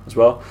goal as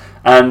well.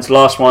 And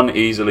last one,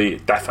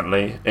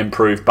 definitely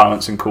improve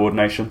balance and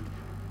coordination.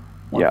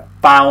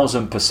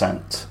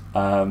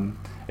 1000%.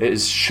 It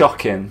is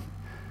shocking.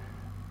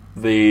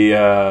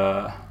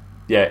 If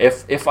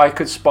I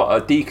could spot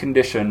a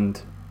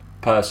deconditioned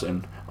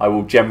person, I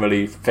will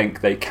generally think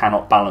they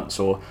cannot balance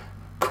or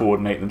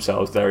coordinate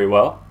themselves very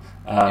well.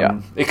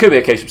 It could be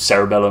a case of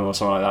cerebellum or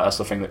something like that. That's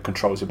the thing that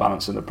controls your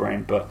balance in the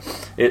brain. But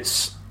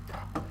it's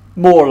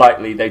more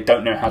likely they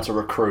don't know how to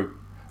recruit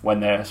when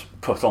they're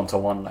put onto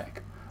one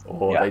leg.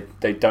 Or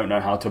they don't know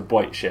how to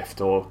weight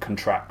shift or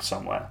contract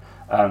somewhere.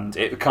 And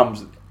it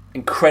becomes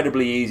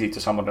incredibly easy to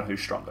someone who's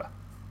stronger.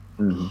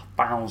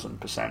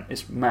 1000%.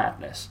 It's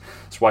madness.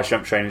 That's why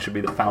strength training should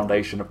be the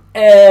foundation of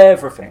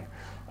everything.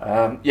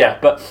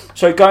 But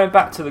so going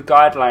back to the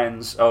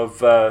guidelines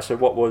of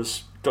what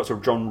was Dr.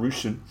 John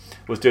Rusin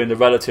was doing the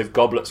relative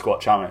goblet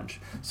squat challenge.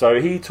 So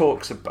he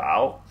talks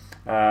about,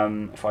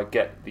 if I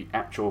get the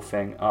actual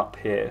thing up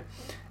here,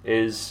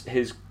 is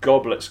his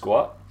goblet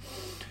squat.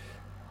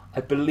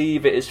 I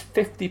believe it is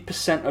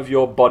 50% of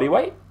your body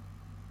weight,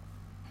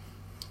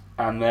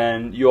 and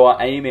then you are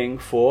aiming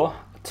for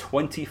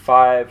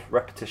 25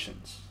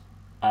 repetitions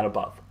and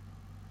above.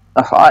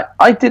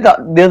 I did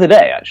that the other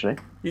day, actually.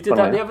 You did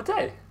that the other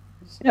day?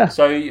 Yeah.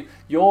 So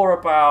you're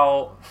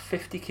about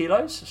 50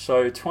 kilos,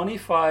 so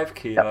 25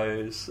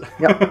 kilos.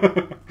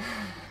 Yep.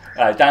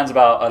 Dan's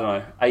about, I don't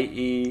know,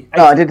 80...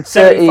 No, I did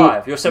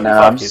 75. You're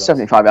 75 no, I'm kilos.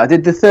 75. I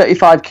did the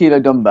 35 kilo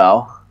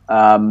dumbbell.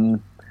 I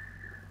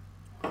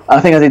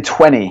think I did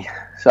 20.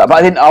 So, but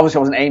I didn't. Obviously, I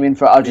wasn't aiming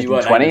for. I was just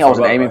doing 20. I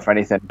wasn't aiming for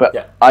anything.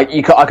 But I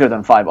could have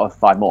done 5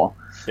 more.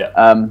 Yeah.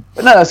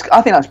 But no, I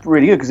think that's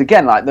really good because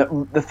again, like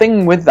the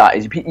thing with that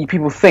is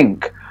people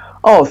think,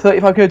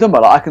 35 kilo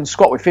dumbbell, like, I can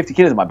squat with 50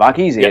 kilos in my back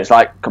easy. Yeah. It's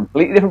like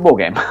completely different ball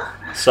game.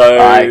 So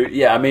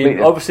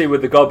obviously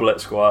with the goblet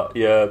squat,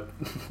 you're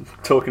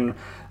talking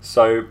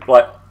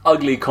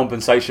ugly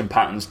compensation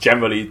patterns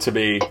generally to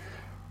be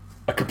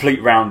a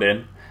complete round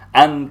in.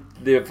 And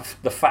the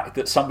fact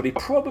that somebody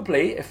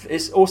probably, if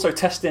it's also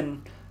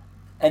testing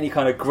any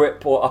kind of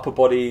grip or upper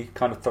body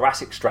kind of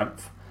thoracic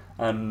strength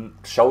and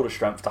shoulder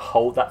strength to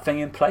hold that thing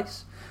in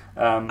place.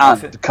 And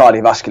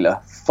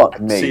cardiovascular, fuck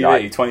me.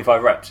 CV,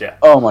 25 reps, yeah.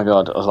 Oh my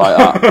god, I was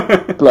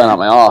like, blowing out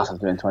my arse. I was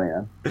doing 20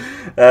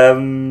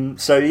 then.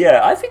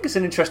 I think it's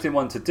an interesting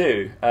one to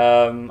do.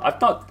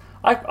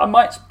 I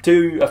might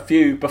do a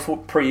few before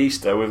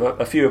pre-Easter with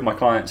a few of my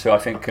clients who I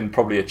think can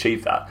probably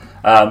achieve that.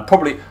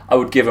 Probably I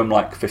would give them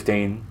like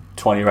 15,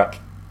 20 reps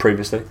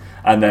previously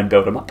and then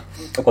build them up,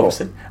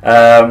 obviously.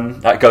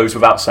 That goes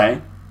without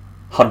saying,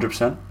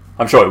 100%.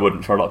 I'm sure it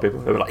wouldn't for a lot of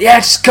people. They were like,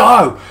 yes,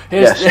 go!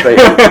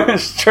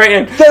 Straight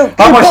in. Don't do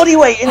body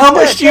weight instead. How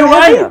much do you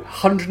weigh?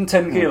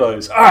 110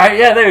 kilos. All right,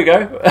 yeah, there we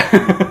go.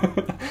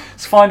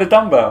 Let's find a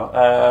dumbbell.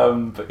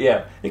 But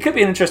yeah, it could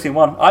be an interesting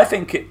one. I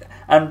think it...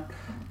 And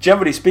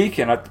generally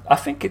speaking, I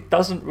think it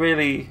doesn't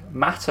really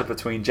matter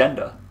between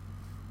gender.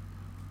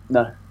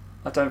 No.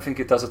 I don't think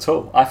it does at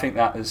all. I think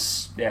that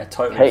is,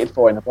 totally... hated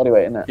for in the body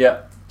weight, isn't it?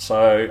 Yeah.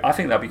 So I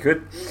think that'd be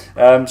good.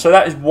 So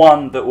that is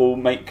one that will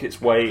make its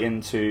way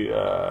into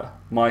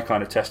my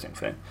kind of testing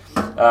thing.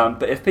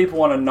 But if people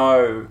want to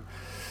know,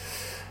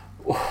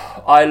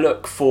 I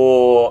look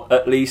for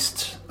at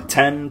least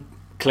 10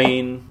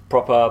 clean,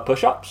 proper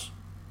push-ups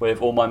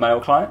with all my male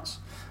clients,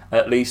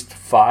 at least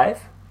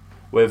 5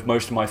 with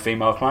most of my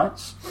female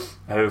clients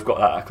who've got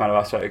that kind of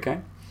athletic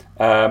game.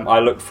 I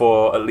look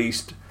for at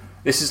least...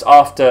 This is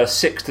after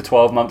 6 to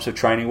 12 months of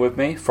training with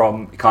me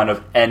from kind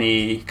of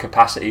any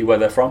capacity where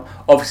they're from.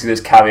 Obviously,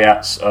 there's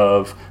caveats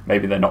of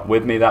maybe they're not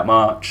with me that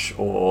much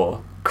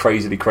or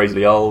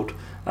crazily old,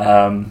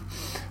 that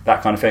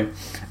kind of thing.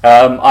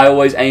 I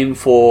always aim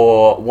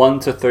for 1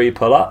 to 3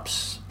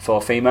 pull-ups for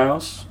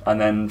females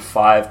and then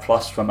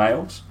 5+ for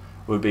males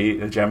would be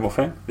the general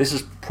thing. This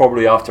is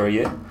probably after a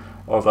year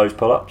of those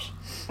pull-ups.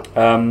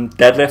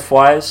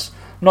 Deadlift-wise,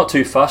 not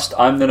too fussed.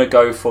 I'm going to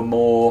go for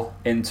more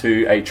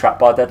into a trap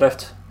bar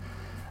deadlift.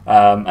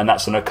 And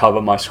that's going to cover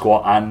my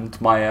squat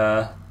and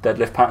my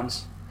deadlift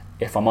patterns,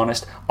 if I'm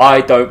honest.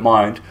 I don't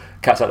mind,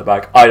 cat's out the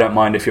bag, I don't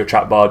mind if your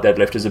trap bar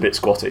deadlift is a bit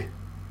squatty.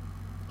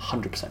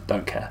 100%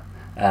 don't care.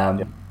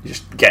 You're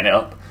just getting it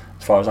up,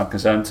 as far as I'm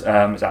concerned.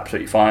 It's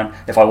absolutely fine.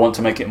 If I want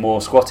to make it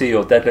more squatty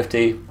or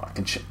deadlifty,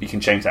 you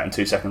can change that in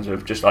 2 seconds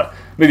with just like,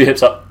 move your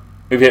hips up,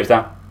 move your hips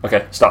down.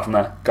 Okay, start from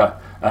there, go.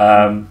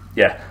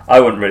 I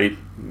wouldn't really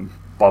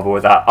bother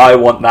with that. I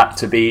want that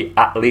to be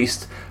at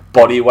least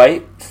body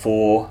weight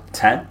for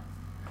 10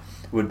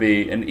 would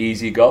be an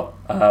easy goal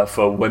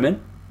for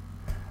women.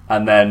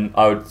 And then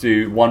I would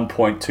do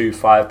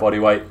 1.25 body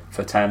weight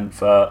for 10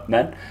 for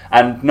men.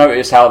 And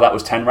notice how that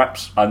was 10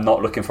 reps. I'm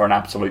not looking for an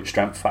absolute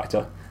strength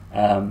factor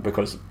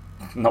because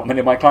not many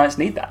of my clients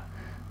need that.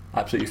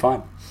 Absolutely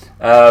fine.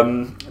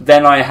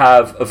 Then I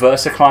have a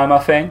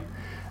VersaClimber thing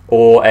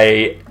or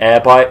a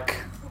air bike,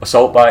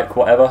 assault bike,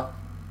 whatever.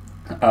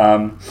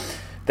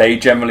 They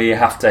generally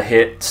have to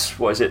hit,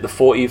 the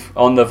 40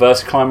 on the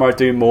VersaClimber I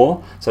do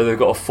more. So they've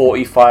got a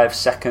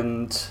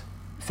 45-second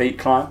feet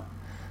climb.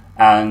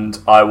 And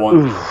I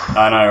want,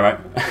 I know, right?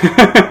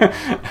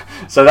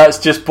 So that's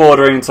just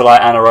bordering to like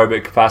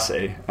anaerobic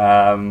capacity.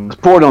 It's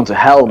bordering on to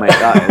hell, mate,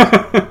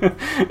 that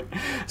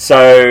is.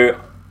 So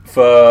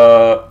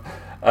for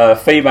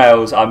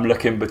females, I'm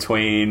looking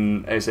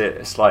between,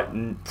 it's like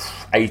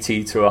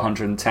 80 to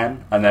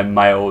 110, and then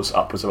males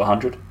upwards of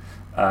 100.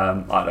 I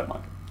don't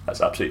mind.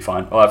 That's absolutely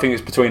fine. Well, I think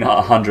it's between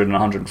 100 and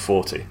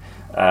 140.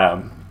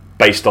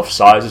 Based off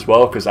size as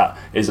well, because that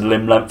is a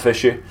limb length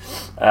issue,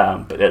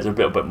 but there's a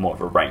little bit more of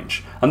a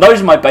range. And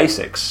those are my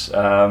basics.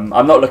 I'm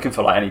not looking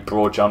for like any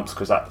broad jumps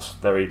because that's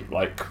very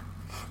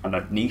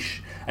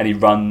niche. Any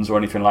runs or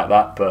anything like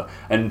that.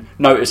 And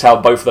notice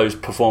how both of those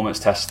performance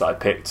tests that I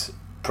picked,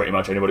 pretty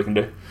much anybody can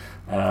do.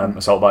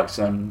 Assault bikes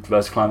and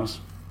VersaClimbers.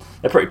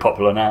 They're pretty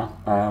popular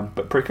now,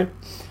 but pretty good.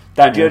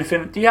 Dan, do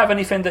you have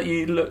anything that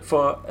you look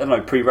for? I don't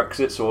know,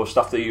 prerequisites or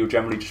stuff that you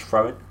generally just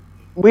throw in?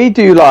 We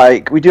do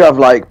have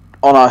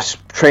on our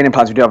training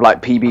plans, we do have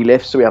like PB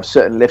lifts, so we have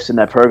certain lifts in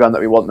their program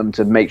that we want them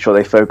to make sure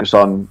they focus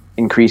on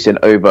increasing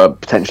over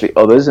potentially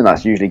others, and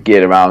that's usually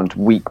geared around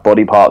weak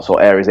body parts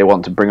or areas they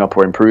want to bring up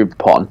or improve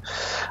upon.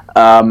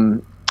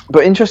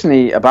 But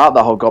interestingly about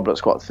the whole goblet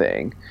squat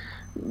thing,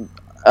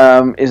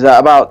 is that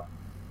about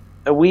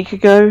a week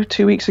ago,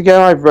 2 weeks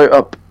ago, I wrote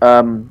up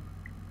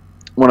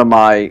one of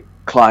my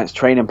clients'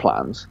 training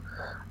plans,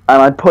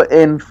 and I put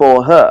in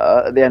for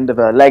her at the end of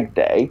her leg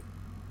day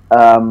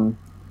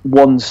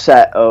one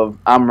set of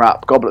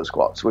AMRAP goblet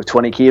squats with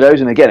 20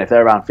 kilos, and again, if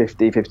they're around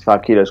 50,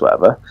 55 kilos,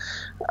 whatever,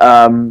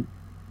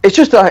 it's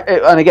just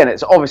and again,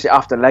 it's obviously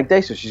after leg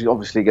day, so she's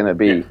obviously going to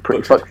be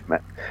pretty fucked from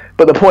it.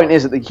 But the point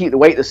is that they keep the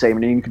weight the same,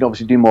 and you can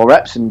obviously do more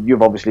reps, and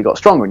you've obviously got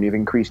stronger, and you've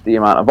increased the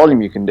amount of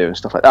volume you can do and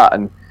stuff like that.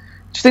 And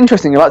just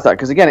interesting, you like that,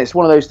 because again, it's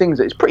one of those things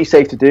that it's pretty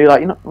safe to do.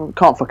 Like, you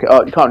can't fuck it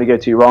up, you can't really go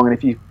too wrong, and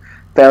if you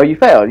fail, you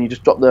fail, and you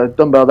just drop the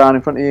dumbbell down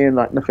in front of you, and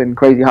like nothing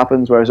crazy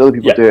happens. Whereas other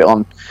people do it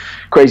on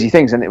crazy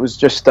things, and it was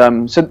just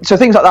so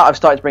things like that. I've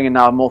started bringing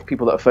now more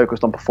people that are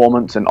focused on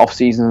performance and off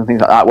seasons and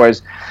things like that.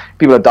 Whereas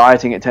people are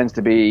dieting, it tends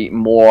to be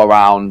more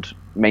around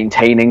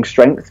maintaining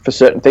strength for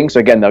certain things.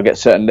 So again, they'll get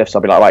certain lifts.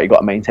 I'll be like, right, you've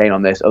got to maintain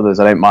on this. Others,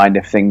 I don't mind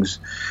if things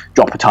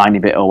drop a tiny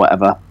bit or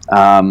whatever.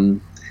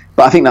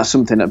 But I think that's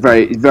something that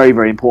very, very,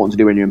 very important to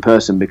do when you're in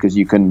person, because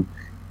you can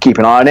keep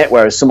an eye on it,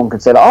 whereas someone can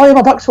say like, oh yeah,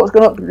 my back squat's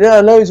gone up,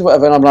 yeah, loads or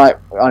whatever, and I'm like,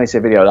 I need to see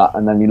a video of that,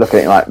 and then you look at it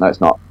and you're like, no, it's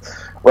not.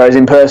 Whereas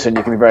in person,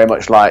 you can be very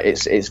much like,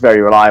 it's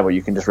very reliable,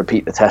 you can just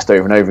repeat the test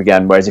over and over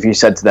again, whereas if you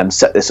said to them,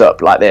 set this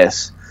up like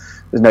this,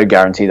 there's no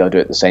guarantee they'll do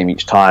it the same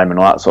each time and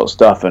all that sort of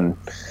stuff, and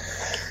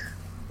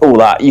all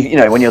that, you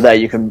know, when you're there,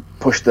 you can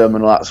push them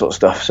and all that sort of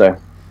stuff, so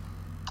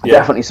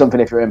definitely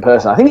something if you're in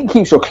person. I think it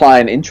keeps your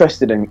client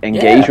interested and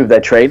engaged with their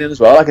training as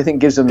well. Like, I think it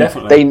gives them,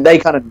 they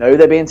kind of know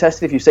they're being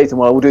tested. If you say to them,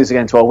 well, we'll do this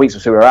again in 12 weeks,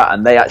 we'll see where we're at,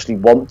 and they actually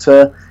want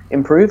to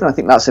improve. And I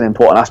think that's an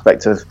important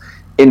aspect of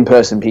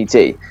in-person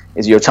PT,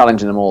 is you're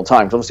challenging them all the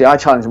time. Because obviously I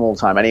challenge them all the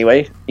time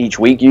anyway, each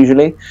week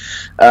usually,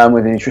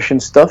 with the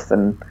nutrition stuff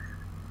and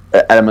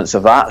elements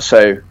of that.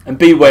 So, and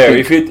be wary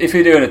if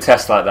you're doing a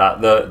test like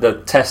that,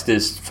 the test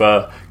is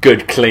for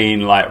good,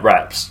 clean, like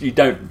reps.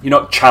 You're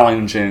not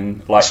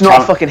challenging like it's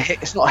not a fucking hit.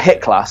 It's not a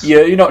hit class.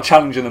 Yeah, you're not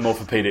challenging them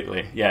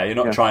orthopedically. Yeah, you're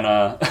not trying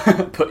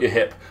to put your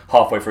hip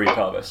halfway through your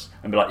pelvis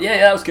and be like, yeah,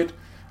 that was good.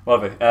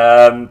 Whatever.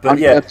 But I'm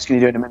just going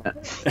to do it in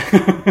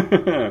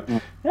a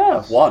minute.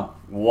 Yeah,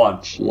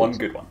 one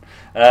good one.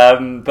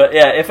 But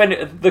yeah, if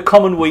any the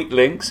common weak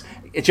links,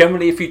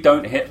 generally, if you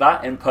don't hit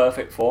that in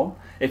perfect form,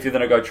 if you're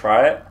going to go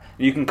try it,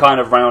 you can kind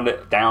of round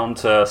it down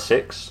to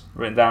 6,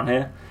 written down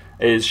here,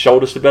 is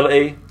shoulder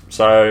stability.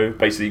 So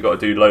basically you've got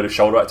to do a load of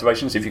shoulder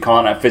activations. If you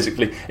can't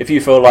physically, if you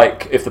feel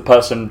like if the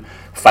person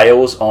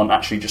fails on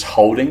actually just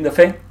holding the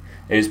thing,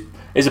 is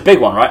a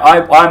big one, right?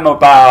 I'm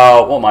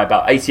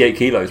about 88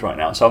 kilos right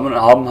now. So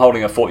I'm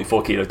holding a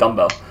 44 kilo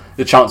dumbbell.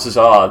 The chances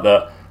are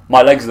that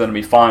my legs are going to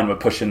be fine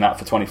with pushing that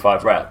for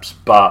 25 reps,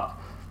 but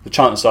the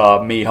chances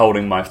are me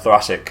holding my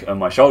thoracic and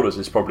my shoulders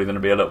is probably going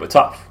to be a little bit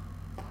tough.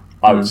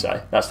 I would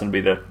say that's going to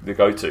be the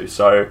go-to.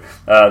 So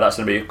that's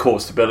going to be a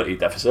core stability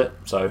deficit.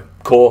 So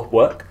core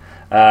work.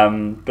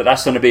 But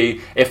that's going to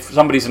be, if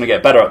somebody's going to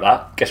get better at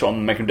that, guess what I'm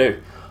going to make them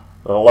do?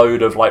 A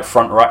load of like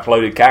front rack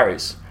loaded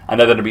carries. And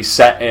they're going to be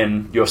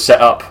you're set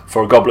up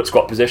for a goblet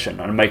squat position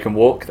and make them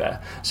walk there.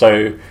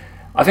 So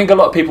I think a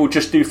lot of people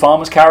just do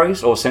farmer's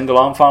carries or single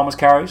arm farmer's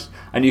carries.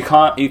 And you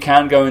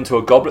can go into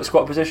a goblet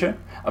squat position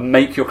and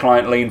make your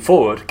client lean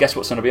forward, guess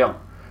what's going to be on?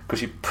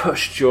 Because you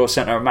pushed your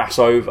centre of mass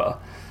over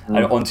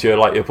and onto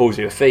your balls of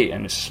your feet,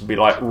 and it's be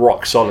like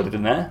rock solid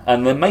in there.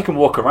 And then make them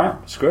walk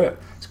around. Screw it,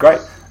 it's great.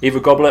 Either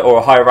goblet or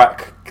a high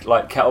rack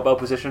like kettlebell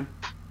position,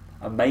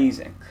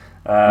 amazing.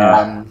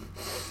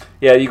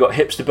 You got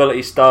hip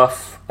stability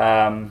stuff.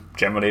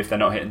 Generally, if they're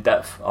not hitting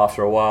depth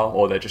after a while,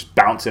 or they're just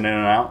bouncing in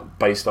and out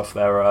based off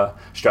their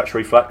stretch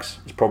reflex,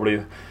 it's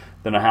probably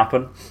going to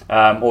happen.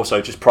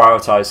 Also, just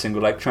prioritize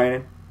single leg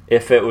training.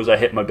 If it was a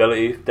hip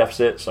mobility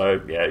deficit,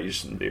 so yeah, you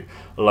just do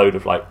a load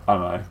of I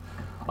don't know.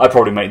 I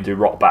probably make them do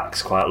rock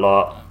backs quite a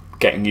lot,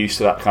 getting used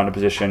to that kind of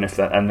position,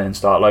 and then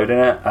start loading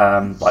it.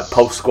 Like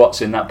pulse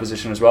squats in that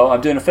position as well. I'm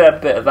doing a fair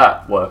bit of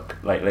that work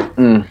lately.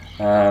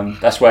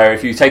 That's where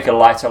if you take a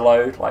lighter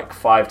load, like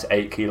 5 to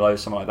 8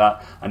 kilos, something like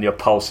that, and you're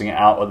pulsing it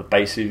out at the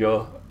base of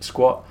your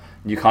squat,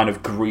 you're kind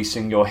of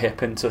greasing your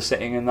hip into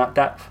sitting in that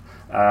depth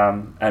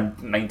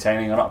and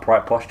maintaining an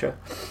upright posture.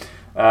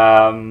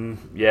 And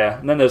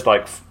then there's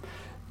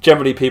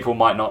generally people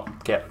might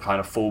not get kind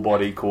of full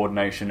body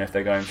coordination if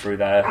they're going through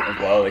there as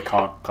well. They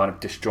can't kind of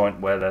disjoint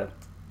where their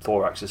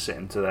thorax is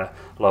sitting to their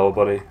lower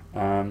body.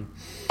 And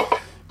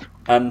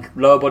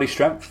lower body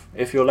strength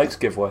if your legs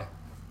give way.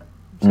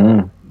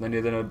 So then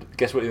you're going to,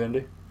 guess what you're going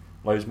to do?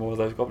 Loads more of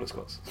those goblet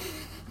squats.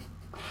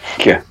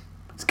 Yeah.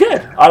 It's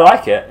good. I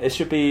like it. It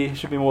should be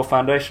more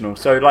foundational.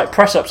 So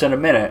press ups in a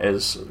minute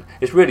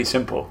it's really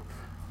simple.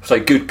 So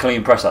good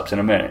clean press ups in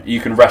a minute.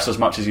 You can rest as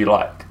much as you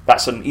like.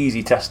 That's an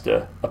easy test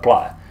to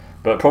apply,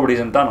 but it probably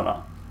isn't done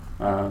enough.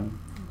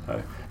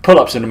 So pull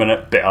ups in a minute,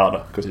 a bit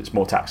harder because it's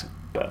more taxing.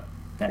 But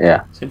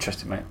yeah, it's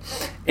interesting, mate.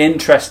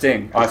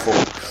 Interesting. I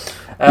thought.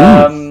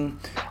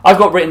 I've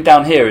got written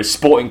down here is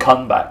sporting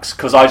comebacks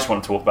because I just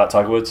want to talk about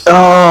Tiger Woods.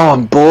 Oh,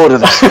 I'm bored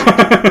of this. Do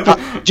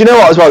you know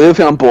what as well? The other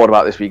thing I'm bored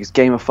about this week is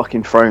Game of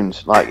fucking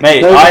Thrones.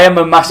 Mate, I am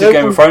a massive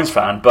Game of Thrones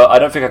fan, but I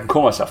don't think I can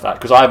call myself that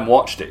because I haven't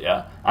watched it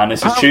yet. And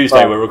this is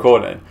Tuesday we're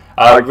recording.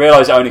 I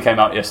realised it only came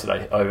out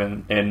yesterday over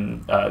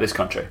in this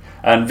country,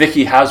 and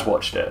Vicky has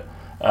watched it.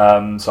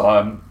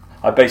 So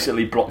I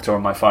basically blocked her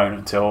on my phone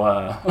until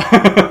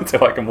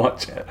until I can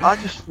watch it. I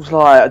just was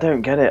I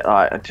don't get it.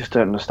 I just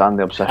don't understand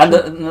the obsession.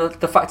 And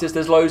the fact is,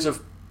 there's loads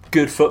of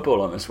good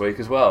football on this week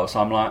as well.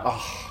 So I'm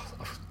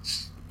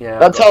yeah.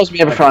 That tells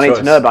me everything I need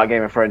to know about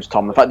Game of Thrones,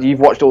 Tom. The fact that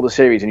you've watched all the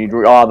series and you'd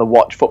rather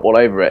watch football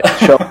over it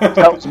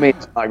tells me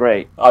it's not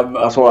great. I'm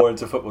more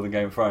into football than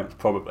Game of Thrones,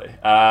 probably.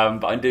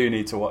 But I do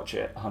need to watch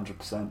it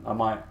 100%. I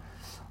might.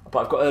 But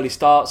I've got early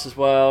starts as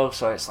well,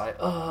 so it's and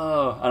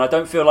I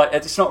don't feel like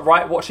it's not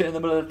right watching it in the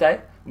middle of the day,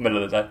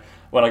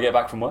 when I get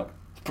back from work,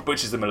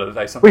 which is the middle of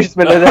the day. Sometimes. Which is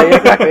the middle of the day,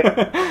 exactly.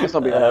 Let's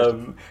not be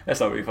honest. That's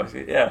not really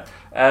funny, yeah.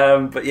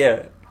 But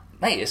yeah,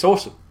 mate, it's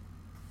awesome.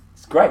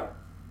 It's great,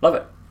 love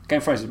it. Game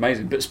of Thrones is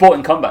amazing. But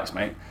sporting comebacks,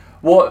 mate.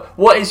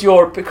 What is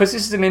your? Because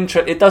this is an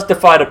it does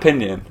divide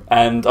opinion,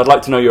 and I'd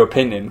like to know your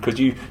opinion because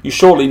you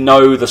surely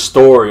know the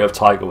story of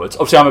Tiger Woods.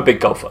 Obviously, I'm a big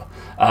golfer.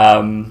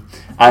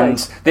 And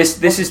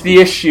this is the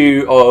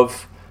issue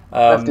of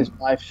left his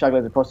wife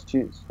shagging the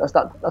prostitutes. That's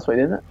what he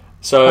did, isn't it?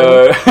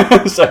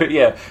 So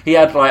yeah, he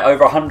had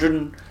over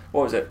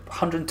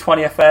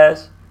 120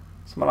 affairs,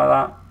 something like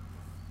that.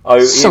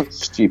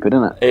 Stupid,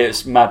 isn't it?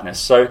 It's madness.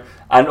 So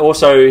and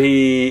also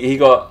he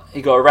got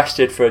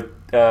arrested for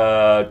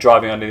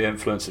driving under the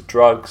influence of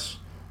drugs.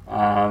 What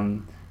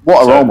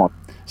a role model.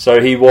 So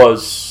he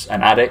was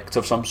an addict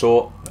of some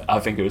sort. I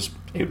think he was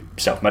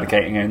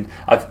self-medicating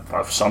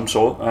of some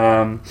sort.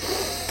 And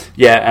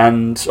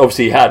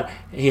obviously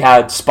he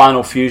had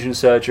spinal fusion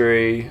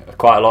surgery,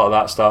 quite a lot of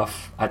that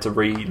stuff. Had to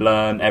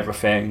relearn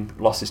everything.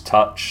 Lost his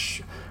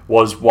touch.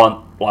 Was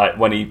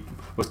when he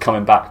was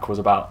coming back was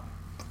about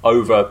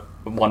over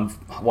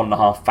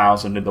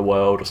 1,500 in the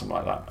world or something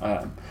like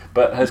that.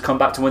 But has come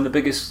back to win the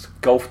biggest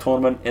golf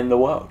tournament in the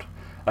world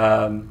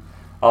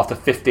after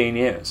 15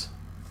 years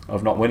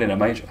of not winning a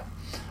major.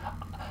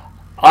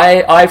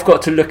 I've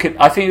got to look at.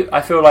 I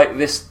feel like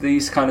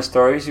these kind of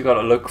stories you've got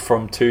to look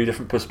from two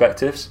different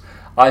perspectives.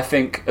 I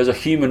think as a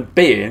human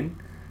being,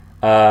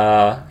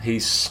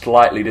 he's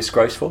slightly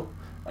disgraceful,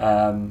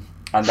 and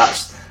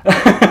that's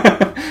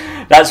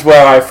that's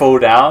where I fall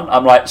down.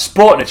 I'm like,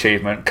 sporting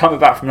achievement, coming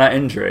back from that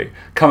injury,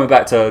 coming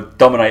back to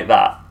dominate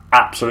that,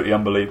 absolutely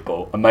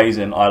unbelievable,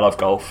 amazing. I love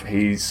golf.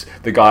 He's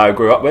the guy I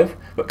grew up with,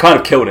 but kind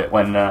of killed it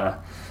when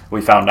we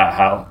found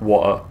out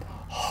what a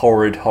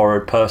horrid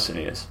person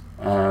he is.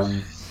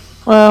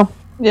 Well,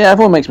 yeah,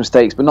 everyone makes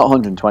mistakes, but not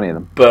 120 of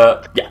them.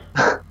 But yeah,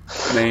 I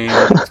mean,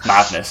 it's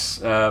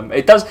madness.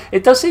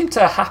 It does seem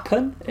to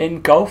happen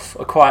in golf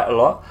quite a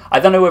lot.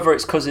 I don't know whether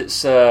it's because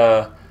it's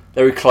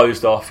very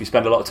closed off. You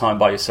spend a lot of time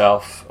by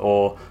yourself,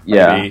 or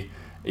maybe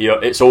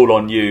it's all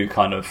on you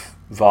kind of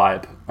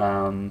vibe.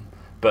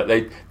 But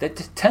they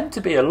tend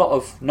to be a lot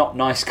of not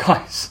nice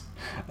guys.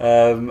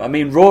 I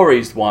mean,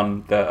 Rory's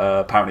one that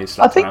apparently is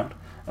slapped around.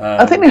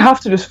 I think they have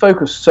to just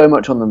focus so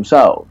much on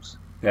themselves.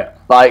 Yeah.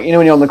 When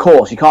you're on the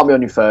course, you can't be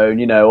on your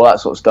phone, all that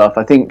sort of stuff.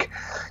 I think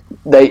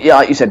they,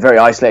 like you said, very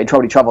isolated,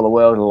 probably travel the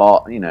world a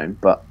lot,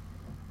 but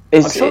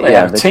It's, I'm sure they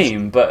have a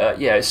team, but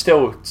yeah, it's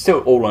still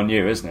all on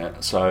you, isn't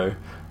it? So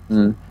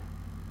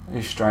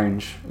it's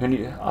strange. I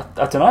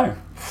don't know.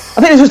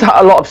 I think it's just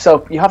a lot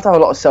of you have to have a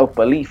lot of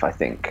self-belief, I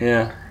think.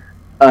 Yeah.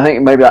 I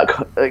think maybe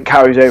that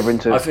carries over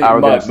into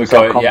arrogance.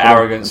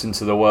 Arrogance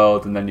into the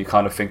world, and then you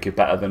kind of think you're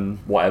better than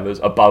whatever's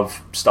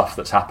above stuff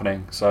that's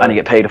happening. So and you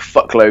get paid a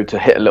fuckload to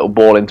hit a little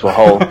ball into a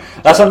hole.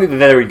 That's only the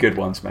very good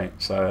ones, mate.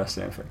 So that's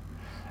the only thing.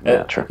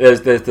 Yeah, true.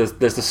 There's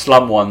the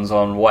slum ones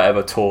on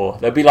whatever tour.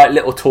 There'll be like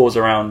little tours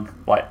around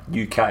like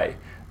UK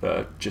that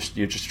are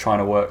you're just trying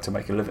to work to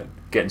make a living,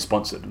 getting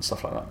sponsored and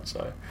stuff like that.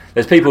 So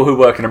there's people who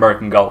work in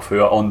American golf who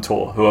are on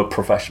tour, who are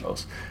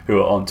professionals, who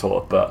are on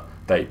tour, but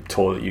they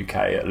tour the UK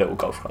at little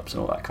golf clubs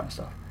and all that kind of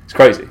stuff. It's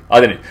crazy. I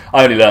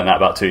only learned that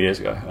about 2 years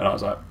ago, and I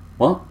was like,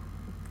 "What?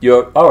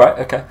 You're all right?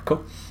 Okay,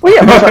 cool." Well,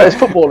 yeah, but there's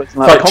football. It's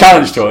like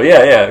challenge tour,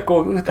 yeah.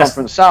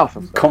 Conference South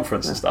and stuff.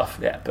 Conference and stuff,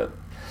 yeah. But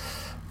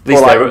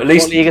at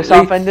least League of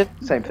Southend,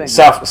 same thing.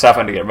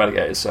 Southend are getting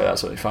relegated, so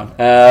that's really fun.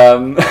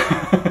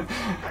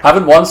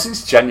 Haven't won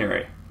since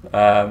January.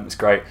 It's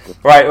great.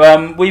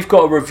 Right, we've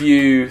got to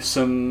review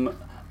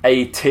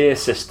a tier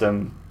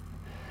system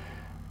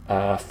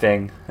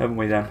thing, haven't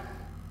we? Then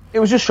it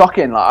was just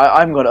shocking. Like I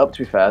haven't got it up, to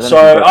be fair.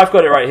 So I've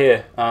got it right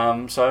here.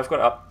 So I've got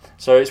it up.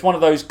 So it's one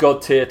of those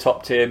god tier,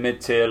 top tier,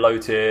 mid tier, low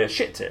tier,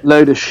 shit tier.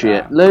 Load of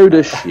shit.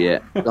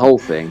 The whole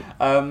thing.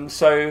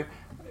 So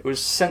it was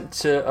sent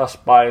to us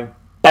by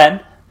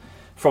Ben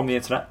from the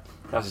internet.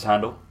 That's his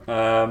handle.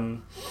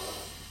 So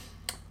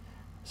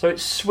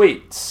it's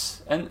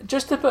sweets. And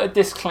just to put a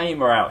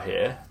disclaimer out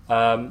here,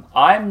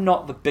 I'm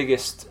not the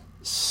biggest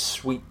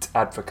sweet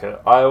advocate.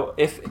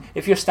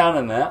 If you're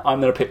standing there, I'm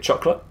going to pick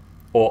chocolate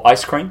or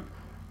ice cream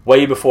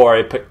way before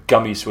I pick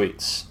gummy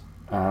sweets.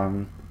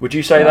 Would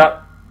you say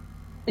that?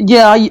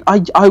 Yeah, I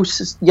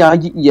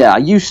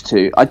used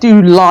to. I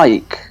do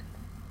like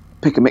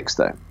pick a mix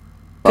though.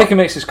 Pick a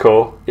mix is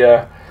cool,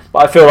 yeah.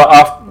 But I feel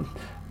like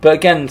but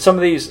again, some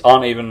of these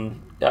aren't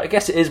even. I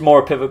guess it is more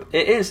a pivot.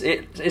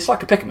 It's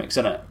like a pick a mix,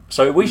 isn't it?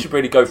 So we should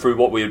really go through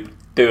what we would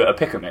do at a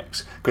pick a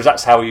mix, because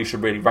that's how you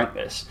should really rank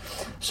this.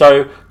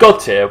 So god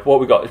tier, what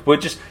we got?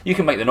 You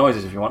can make the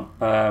noises if you want.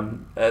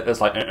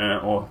 There's like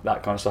or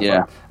that kind of stuff.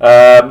 Yeah.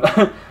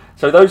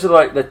 So those are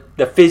like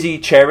the fizzy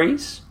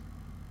cherries.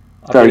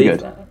 Very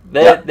good.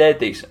 They're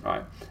decent,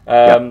 right?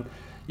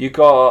 You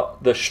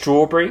got the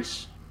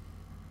strawberries.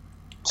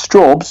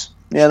 Straubs.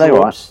 Yeah, they were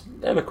right.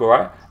 They look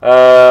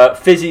alright.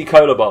 Fizzy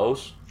cola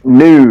bottles.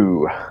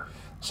 No.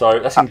 So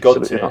that's in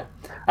god tier.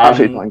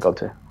 Absolutely not in god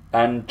tier.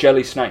 And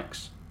jelly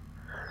snakes.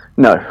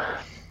 No.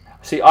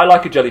 See, I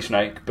like a jelly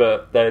snake,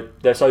 but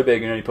they're so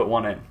big you only put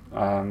one in.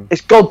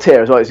 It's god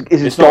tier as well. Is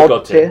it not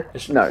god tier?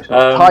 No, it's not.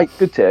 High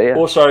good tier, yeah.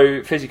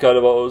 Also, fizzy cola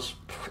bottles.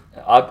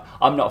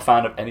 I'm not a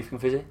fan of anything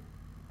fizzy.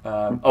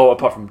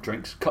 Apart from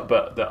drinks,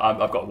 but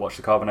I've got to watch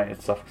the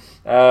carbonated stuff.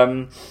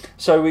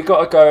 So we've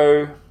got to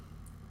go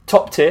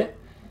top tier.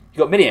 You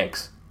got mini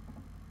eggs.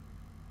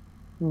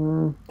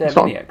 They're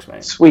mini eggs,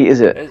 mate. Sweet, is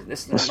it?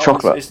 It's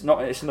chocolate. It's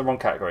not. It's in the wrong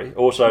category.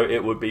 Also,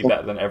 it would be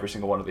better than every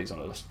single one of these on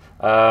the list.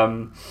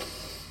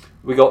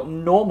 We got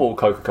normal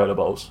Coca-Cola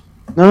bowls.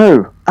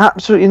 No,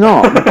 absolutely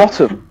not. The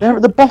bottom. They're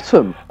at the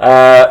bottom.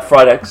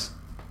 Fried eggs.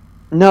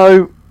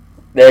 No.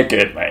 They're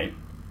good, mate.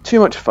 Too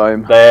much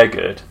foam. They're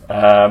good.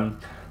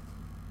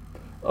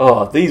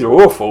 These are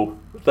awful.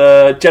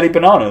 The jelly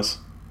bananas.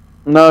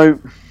 No.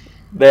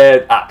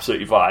 They're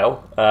absolutely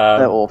vile.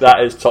 They're awful.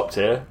 That is top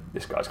tier.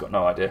 This guy's got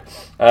no idea.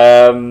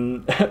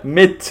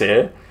 Mid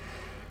tier.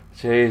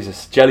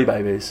 Jesus. Jelly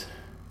babies.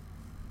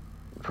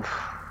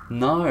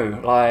 No.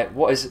 Like,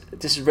 what is...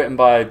 This is written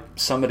by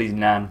somebody's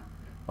nan.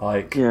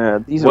 Like, yeah,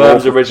 these are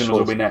Worms Originals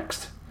will be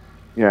next.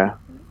 Yeah.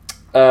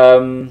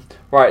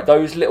 Right,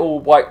 those little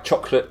white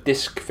chocolate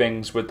disc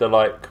things with the,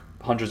 like,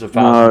 hundreds of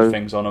thousands of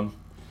things on them.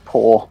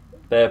 Poor.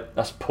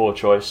 That's a poor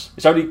choice.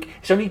 It's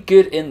only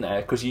good in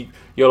there because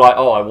you're like,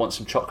 oh, I want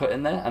some chocolate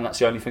in there, and that's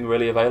the only thing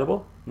really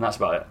available, and that's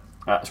about it.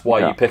 That's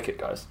why you pick it,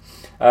 guys.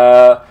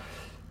 The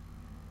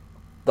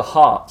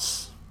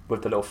hearts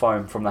with the little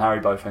foam from the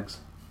Haribo things.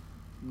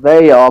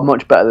 They are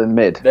much better than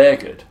mid. They're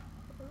good,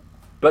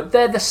 but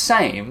they're the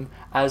same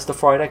as the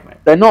fried egg, mate.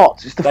 They're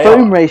not. It's the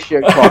foam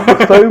ratio, Tom.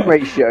 The foam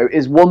ratio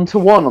is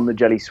 1-to-1 on the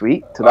jelly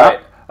sweet to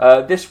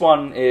that. This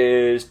one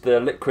is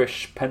the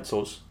licorice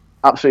pencils.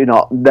 Absolutely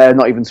not. They're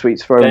not even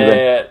sweets for them.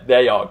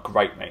 They are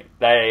great, mate.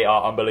 They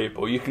are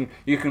unbelievable. You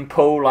can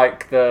pull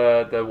like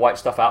the white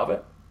stuff out of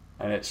it,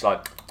 and it's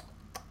like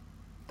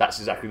that's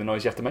exactly the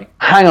noise you have to make.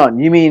 Hang on.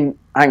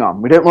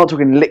 We're not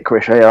talking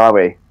licorice here, are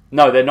we?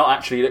 No, they're not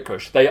actually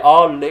licorice. They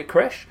are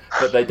licorice,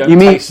 but they don't. You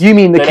mean taste, you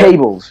mean the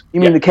cables? You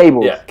mean the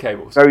cables? Yeah,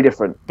 cables. Very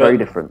different. Very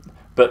different.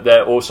 But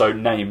they're also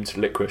named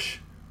licorice.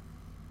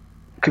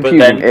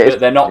 Confusing.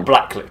 But they're not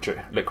black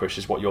licorice,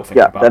 is what you're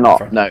thinking about. Yeah, they're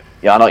not. No.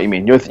 Yeah, I know what you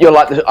mean. You're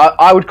like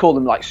I would call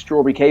them like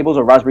strawberry cables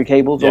or raspberry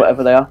cables or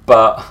whatever they are.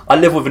 But I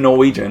live with a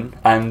Norwegian,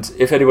 and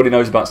if anybody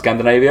knows about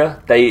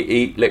Scandinavia, they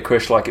eat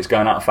licorice like it's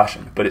going out of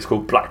fashion. But it's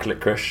called black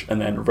licorice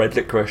and then red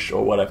licorice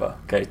or whatever.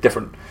 Okay,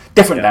 different.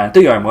 Dan,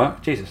 do your own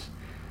work. Jesus.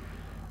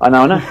 I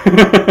know.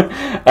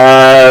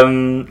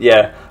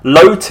 Yeah,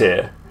 low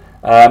tier.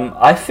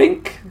 I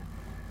think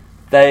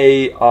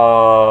they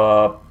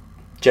are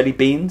jelly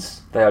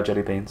beans. They are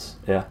jelly beans.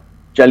 Yeah.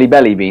 Jelly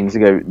belly beans.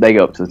 They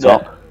go up to the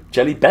top. Yeah.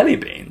 Jelly belly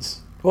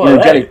beans. What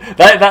are they?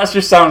 That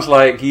just sounds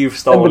like you've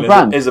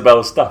stolen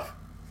Isabel's stuff.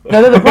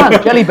 No, they're the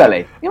brand Jelly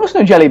Belly. You must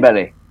know Jelly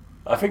Belly.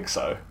 I think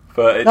so.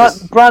 But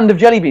brand of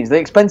jelly beans, the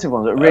expensive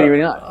ones that are really,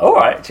 really nice. All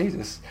right,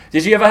 Jesus.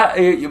 Did you ever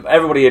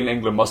everybody in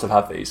England must have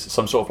had these,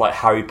 some sort of like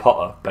Harry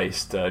Potter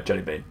based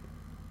jelly bean.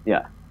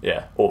 Yeah.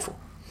 Yeah, awful.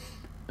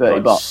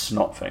 $30. Like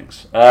snot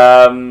things.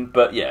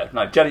 But yeah,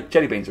 no,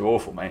 jelly beans are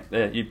awful, mate.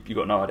 You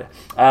got no idea.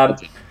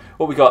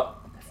 What we got?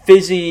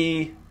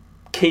 Fizzy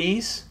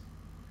keys.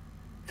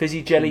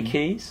 Fizzy jelly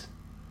keys.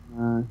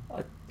 I'm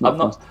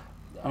not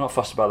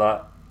fussed about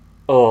that.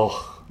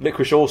 Oh,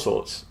 licorice all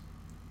sorts.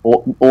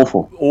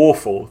 Awful.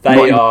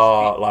 They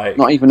are like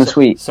not even a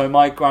sweet. So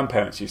my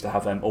grandparents used to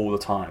have them all the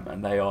time,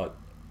 and they are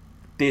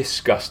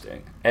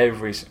disgusting.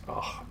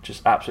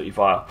 Just absolutely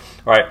vile.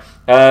 Right.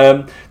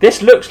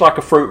 This looks like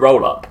a fruit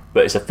roll up,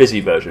 but it's a fizzy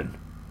version.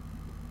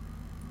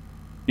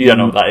 You don't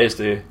know what that is,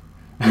 do you?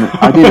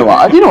 I do know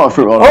what a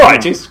fruit roll up. All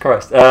right, Jesus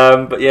Christ.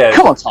 But yeah.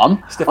 Come on,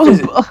 Tom. It's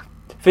the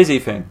fizzy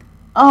thing.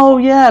 Oh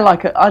yeah,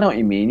 I know what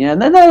you mean. Yeah,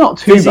 they're not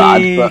too fizzy,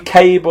 bad. But...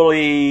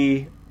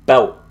 cabley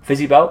belt.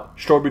 Fizzy belt?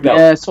 Strawberry belt?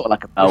 Yeah, sort of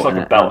like a belt. It's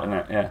like a belt, isn't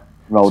it? Yeah.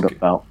 Rolled up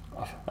belt.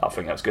 I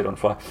think that's good on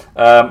fire.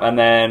 And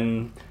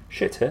then,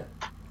 shit here.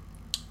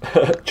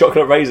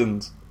 Chocolate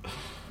raisins.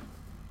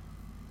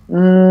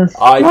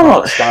 I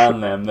can't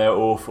stand them. They're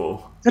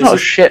awful. They're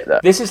not shit, though.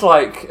 This is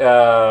like,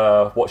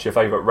 what's your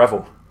favourite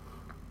Revel?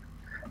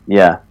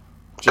 Yeah.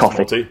 Just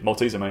coffee.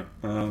 Malteser, mate.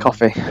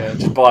 Coffee. Yeah,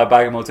 just buy a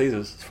bag of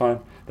Maltesers. It's fine.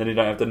 Then you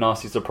don't have the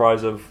nasty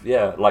surprise of,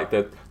 like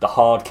the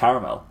hard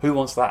caramel. Who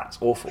wants that? It's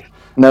awful.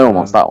 No one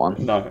wants that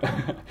one. No.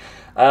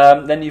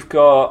 Then you've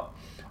got...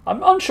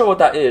 I'm unsure what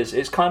that is.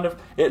 It's kind of...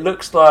 It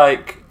looks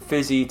like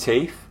fizzy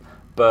teeth,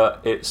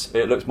 but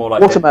it looks more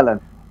like...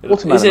 Watermelon.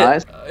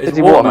 Watermelon, is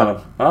it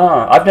watermelon?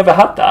 Ah, I've never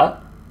had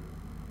that.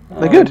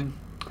 They're good.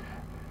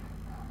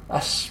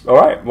 That's all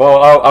right.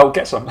 Well, I'll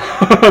get some.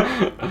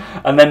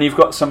 And then you've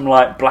got some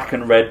like black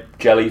and red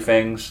jelly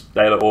things.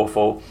 They look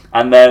awful.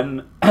 And then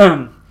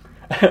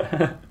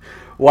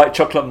white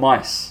chocolate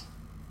mice.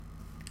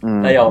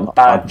 They are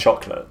bad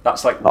chocolate.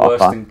 That's like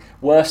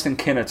worse than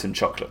Kinnerton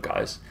chocolate,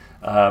 guys.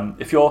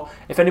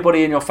 If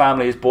anybody in your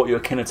family has bought you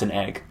a Kinnerton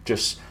egg,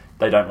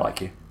 they don't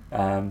like you.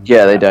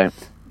 They don't.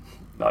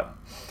 No,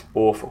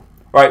 awful.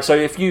 Right. So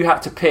if you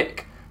had to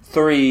pick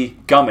 3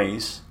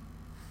 gummies,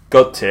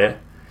 God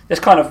tier. That's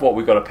kind of what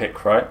we've got to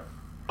pick, right?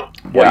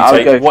 What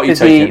are you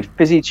taking?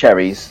 Fizzy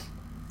cherries,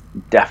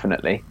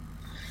 definitely.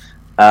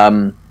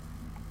 Probably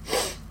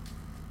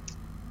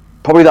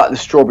like the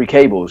strawberry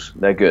cables.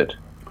 They're good.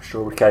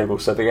 Strawberry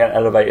cables, so they get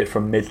elevated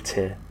from mid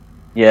tier.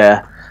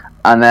 Yeah,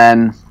 and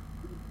then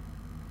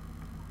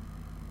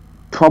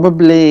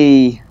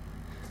probably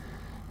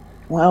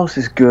what else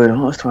is good? What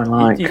else do I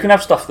like? You can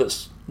have stuff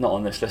that's not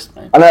on this list,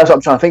 mate. I know that's what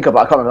I'm trying to think of, but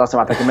I can't remember the last time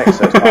I picked a mix.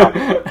 So it's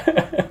hard.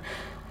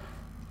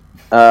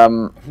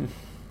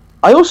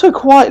 I also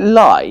quite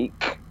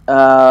like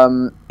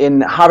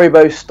in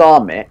Haribo Star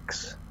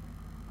Mix.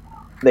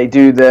 They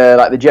do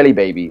the jelly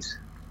babies,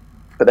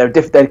 but they're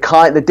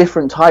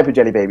different type of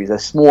jelly babies. They're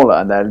smaller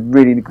and they're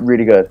really,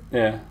 really good.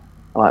 Yeah,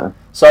 I like them.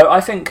 So I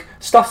think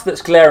stuff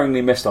that's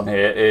glaringly missed on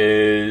here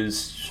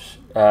is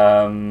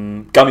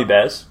gummy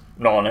bears.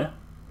 Not on here.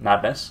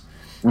 Madness.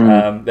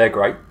 They're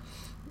great.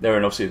 They're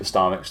in obviously the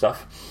Star Mix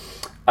stuff.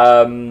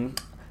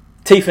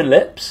 Teeth and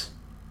lips.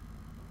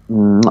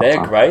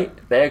 They're great.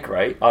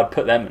 I'd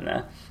put them in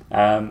there.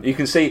 You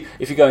can see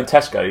if you go in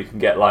Tesco, you can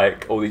get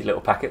like all these little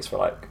packets for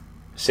like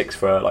 6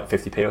 for like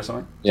 50p or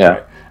something.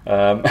 Yeah.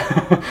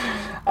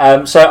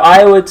 So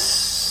I would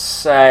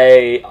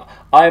say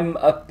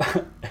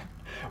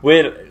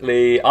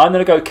weirdly I'm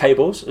going to go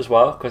cables as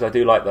well because I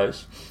do like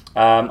those.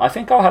 I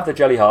think I'll have the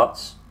jelly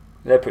hearts.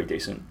 They're pretty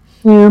decent.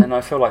 Yeah. And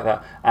I feel like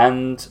that.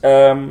 And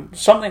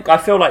something I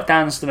feel like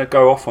Dan's going to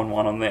go off on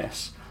one on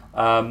this.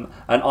 And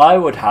I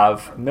would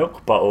have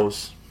milk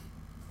bottles.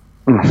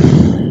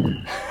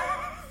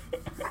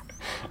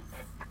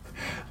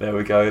 There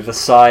we go. The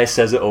sigh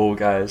says it all,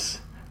 guys.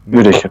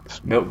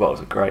 Ridiculous. Milk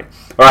bottles are great.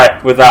 All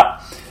right, with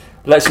that,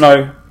 let us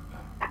know.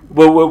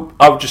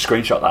 I'll just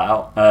screenshot that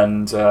out,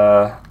 and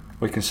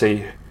we can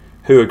see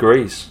who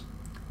agrees.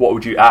 What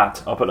would you add?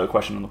 I'll put a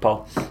question on the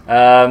poll.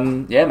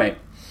 Yeah, mate.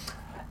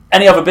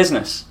 Any other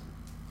business?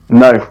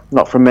 No,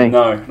 not from me.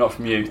 No, not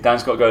from you.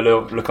 Dan's got to go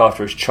look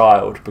after his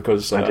child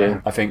because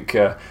I think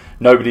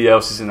nobody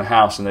else is in the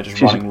house and they're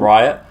just running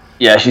riot.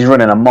 Yeah, she's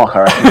running amok,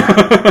 I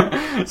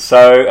reckon.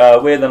 So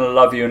we're going to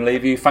love you and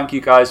leave you. Thank you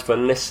guys for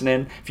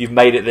listening. If you've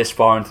made it this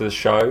far into the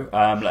show,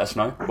 let us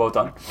know. Well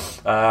done.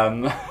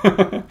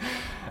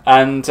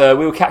 And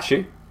we will catch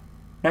you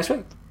next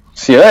week.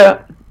 See you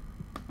later.